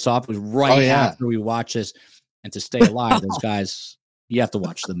they slice off was right after we watched this. And to stay alive, those guys, you have to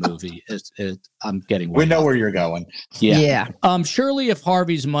watch the movie. I'm getting. We know where you're going. Yeah. Surely, if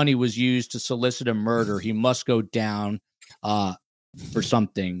Harvey's money was used to solicit a murder, he must go down for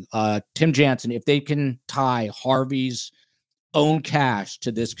something. Tim Jansen, if they can tie Harvey's own cash to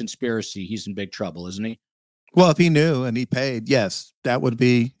this conspiracy, he's in big trouble, isn't he? Well, if he knew and he paid, yes, that would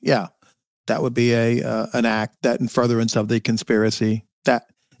be an act that in furtherance of the conspiracy. That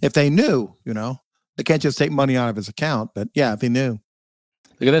if they knew, they can't just take money out of his account. But yeah, if he knew.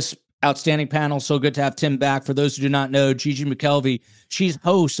 Look at this outstanding panel. So good to have Tim back. For those who do not know, Gigi McKelvey, she's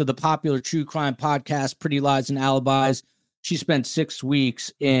host of the popular true crime podcast, Pretty Lies and Alibis. She spent 6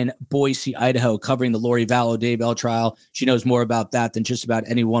 weeks in Boise, Idaho, covering the Lori Vallow Daybell trial. She knows more about that than just about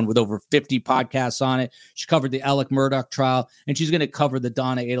anyone with over 50 podcasts on it. She covered the Alec Murdaugh trial, and she's going to cover the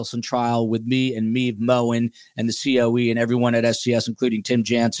Donna Adelson trial with me and Meave Moen and the COE and everyone at SCS, including Tim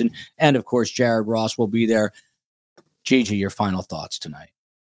Jansen. And, of course, Jared Ross will be there. Gigi, your final thoughts tonight.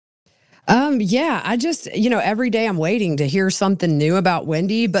 Yeah, I just, every day I'm waiting to hear something new about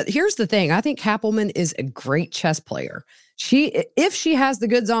Wendy. But here's the thing. I think Happelman is a great chess player. If she has the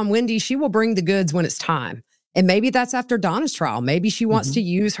goods on Wendy, she will bring the goods when it's time. And maybe that's after Donna's trial. Maybe she wants to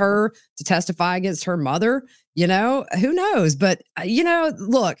use her to testify against her mother. Who knows? But,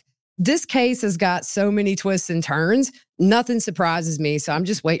 look, this case has got so many twists and turns. Nothing surprises me. So I'm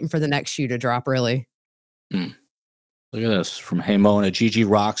just waiting for the next shoe to drop, really. Look at this from Hey Mona. Gigi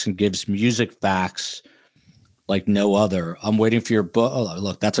rocks and gives music facts like no other. I'm waiting for your book. Oh,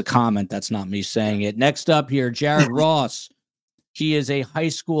 look, that's a comment. That's not me saying it. Next up here, Jared Ross. He is a high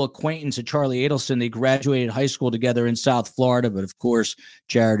school acquaintance of Charlie Adelson. They graduated high school together in South Florida, but of course,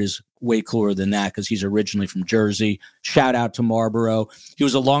 Jared is way cooler than that because he's originally from Jersey. Shout out to Marlboro. He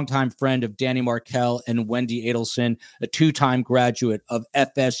was a longtime friend of Danny Markell and Wendy Adelson, a two-time graduate of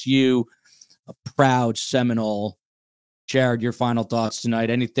FSU, a proud Seminole. Jared, your final thoughts tonight?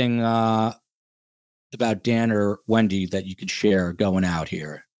 Anything about Dan or Wendy that you could share going out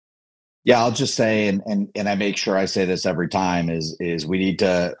here? Yeah, I'll just say, and I make sure I say this every time, is we need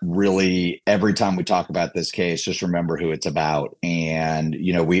to really, every time we talk about this case, just remember who it's about. And,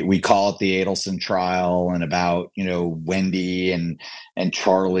 we call it the Adelson trial and about, Wendy and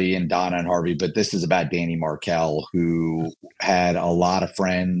Charlie and Donna and Harvey, but this is about Danny Markell, who had a lot of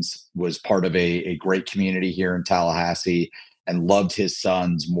friends, was part of a great community here in Tallahassee, and loved his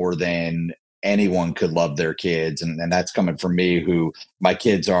sons more than anyone could love their kids. And that's coming from me, who my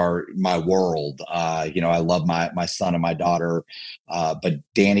kids are my world. I love my son and my daughter, but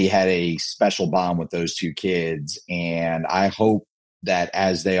Danny had a special bond with those two kids. And I hope that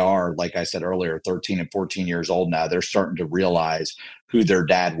as they are, like I said earlier, 13 and 14 years old now, they're starting to realize who their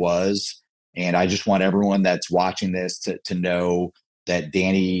dad was. And I just want everyone that's watching this to know that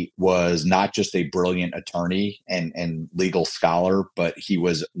Danny was not just a brilliant attorney and legal scholar, but he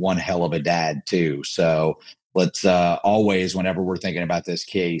was one hell of a dad too. So let's always, whenever we're thinking about this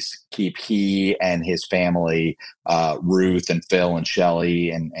case, keep he and his family, Ruth and Phil and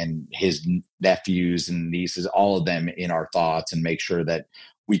Shelley and his nephews and nieces, all of them in our thoughts, and make sure that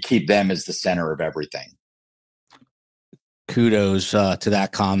we keep them as the center of everything. Kudos to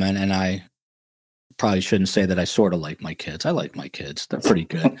that comment. And I probably shouldn't say that I sort of like my kids. I like my kids. They're pretty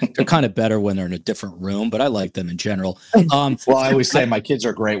good. They're kind of better when they're in a different room, but I like them in general. Well, I always say my kids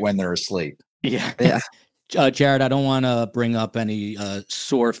are great when they're asleep. Yeah. Jared, I don't want to bring up any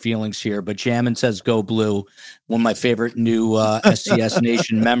sore feelings here, but Jammin says go blue. One of my favorite new SCS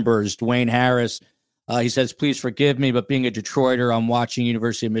Nation members, Dwayne Harris. He says, please forgive me, but being a Detroiter, I'm watching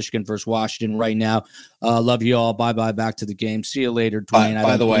University of Michigan versus Washington right now. Love you all. Bye-bye. Back to the game. See you later, Dwayne.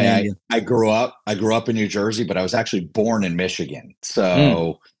 By the way, I grew up in New Jersey, but I was actually born in Michigan.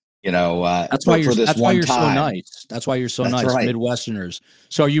 So, that's why you're so nice. That's why you're so nice, right. Midwesterners.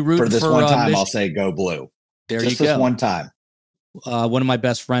 So are you rooting for this one time? I'll say go blue. There just you go. This one time. One of my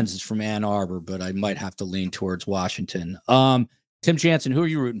best friends is from Ann Arbor, but I might have to lean towards Washington. Tim Jansen, who are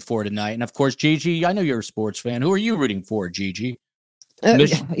you rooting for tonight? And of course, Gigi, I know you're a sports fan. Who are you rooting for, Gigi?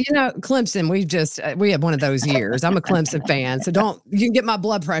 Clemson, we have one of those years. I'm a Clemson fan, so you can get my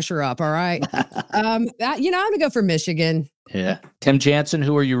blood pressure up. All right. I'm going to go for Michigan. Yeah. Tim Jansen,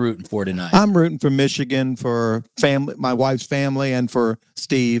 who are you rooting for tonight? I'm rooting for Michigan, for family, my wife's family, and for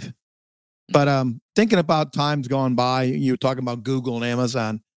Steve. But thinking about times gone by, you were talking about Google and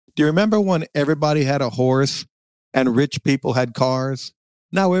Amazon. Do you remember when everybody had a horse and rich people had cars?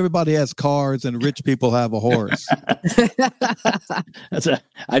 Now everybody has cars and rich people have a horse.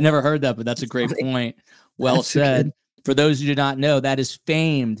 I never heard that, but that's a great point. Well that's said. Okay. For those who do not know, that is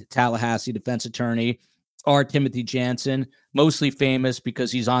famed Tallahassee defense attorney R. Timothy Jansen, mostly famous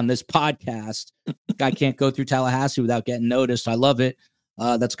because he's on this podcast. Guy can't go through Tallahassee without getting noticed. I love it.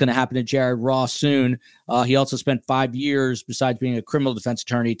 That's going to happen to Jared Ross soon. He also spent 5 years, besides being a criminal defense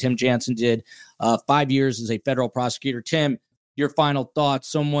attorney. Tim Jansen did 5 years as a federal prosecutor. Tim, your final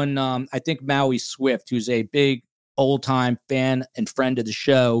thoughts. Someone, I think Maui Swift, who's a big old-time fan and friend of the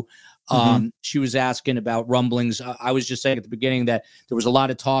show, she was asking about rumblings. I was just saying at the beginning that there was a lot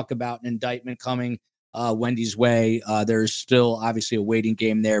of talk about an indictment coming Wendy's way. There's still obviously a waiting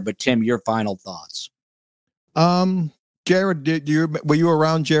game there. But Tim, your final thoughts. Jared, were you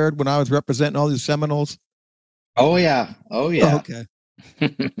around, Jared, when I was representing all these Seminoles? Oh yeah. Okay.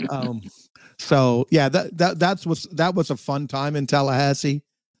 So yeah, that was a fun time in Tallahassee.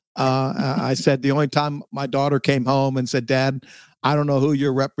 I said the only time my daughter came home and said, "Dad, I don't know who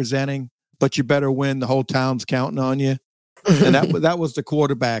you're representing, but you better win. The whole town's counting on you." And that was the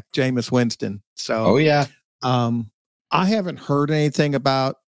quarterback, Jameis Winston. So I haven't heard anything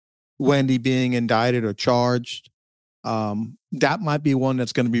about Wendy being indicted or charged. That might be one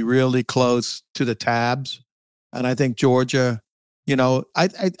that's going to be really close to the tabs. And I think Georgia, I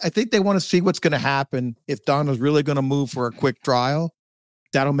think they want to see what's going to happen if Donna's really going to move for a quick trial.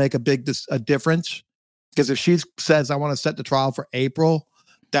 That'll make a big difference. Because if she says, I want to set the trial for April,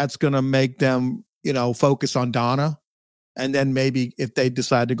 that's going to make them, focus on Donna. And then maybe if they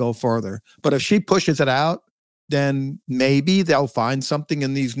decide to go further. But if she pushes it out, then maybe they'll find something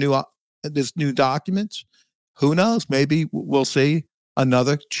in these new documents. Who knows? Maybe we'll see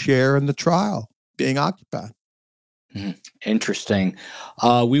another chair in the trial being occupied. Interesting.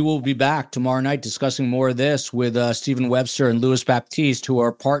 We will be back tomorrow night discussing more of this with Stephen Webster and Louis Baptiste, who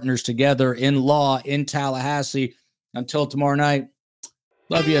are partners together in law in Tallahassee. Until tomorrow night,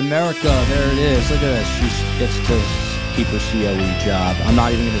 love you, America. There it is. Look at this. She gets to keep her COE job. I'm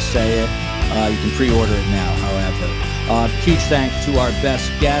not even going to say it. You can pre-order it now, however. Huge thanks to our best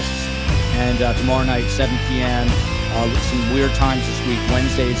guests. And tomorrow night, 7 p.m., some weird times this week.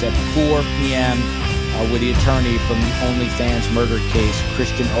 Wednesdays at 4 p.m., with the attorney from the OnlyFans murder case,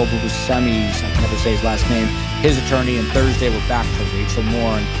 Christian Obusemis, I can never say his last name, his attorney. And Thursday, we're back to Rachel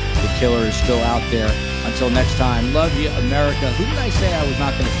Morin. The killer is still out there. Until next time, love you, America. Who did I say I was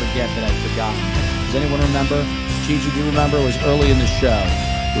not going to forget that I'd forgotten? Does anyone remember? Gigi, do you remember? It was early in the show.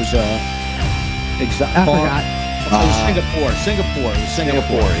 It was I forgot. It was Singapore. It was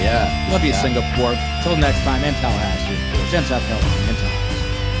Singapore, yeah. Love you, Singapore. Till next time, and Tallahassee, of course. And South Carolina, and Tallahassee.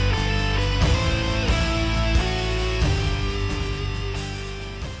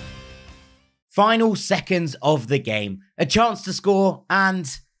 Final seconds of the game. A chance to score,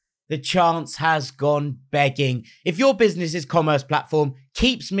 and the chance has gone begging. If your business's commerce platform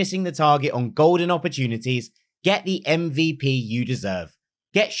keeps missing the target on golden opportunities, get the MVP you deserve.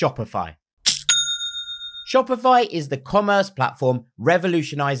 Get Shopify. Shopify is the commerce platform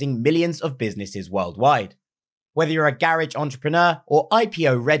revolutionizing millions of businesses worldwide. Whether you're a garage entrepreneur or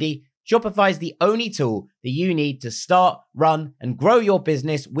IPO ready, Shopify is the only tool that you need to start, run, and grow your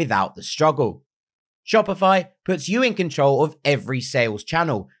business without the struggle. Shopify puts you in control of every sales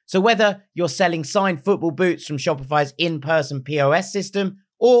channel. So whether you're selling signed football boots from Shopify's in-person POS system,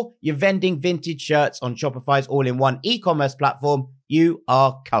 or you're vending vintage shirts on Shopify's all-in-one e-commerce platform, you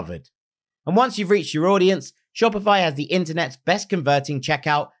are covered. And once you've reached your audience, Shopify has the internet's best converting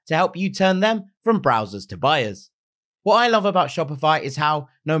checkout to help you turn them from browsers to buyers. What I love about Shopify is how,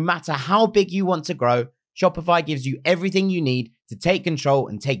 no matter how big you want to grow, Shopify gives you everything you need to take control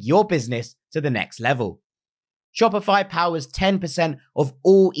and take your business to the next level. Shopify powers 10% of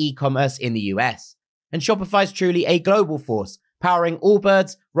all e-commerce in the US. And Shopify is truly a global force, powering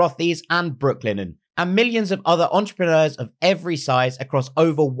Allbirds, Rothy's, and Brooklinen, and millions of other entrepreneurs of every size across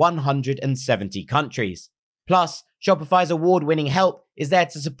over 170 countries. Plus, Shopify's award-winning help is there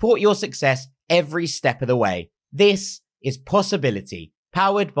to support your success every step of the way. This is Possibility,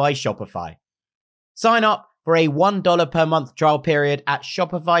 powered by Shopify. Sign up for a $1 per month trial period at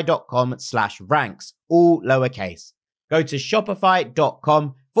shopify.com/ranks, all lowercase. Go to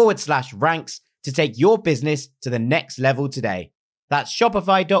shopify.com/ranks to take your business to the next level today. That's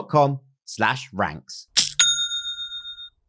shopify.com/ranks.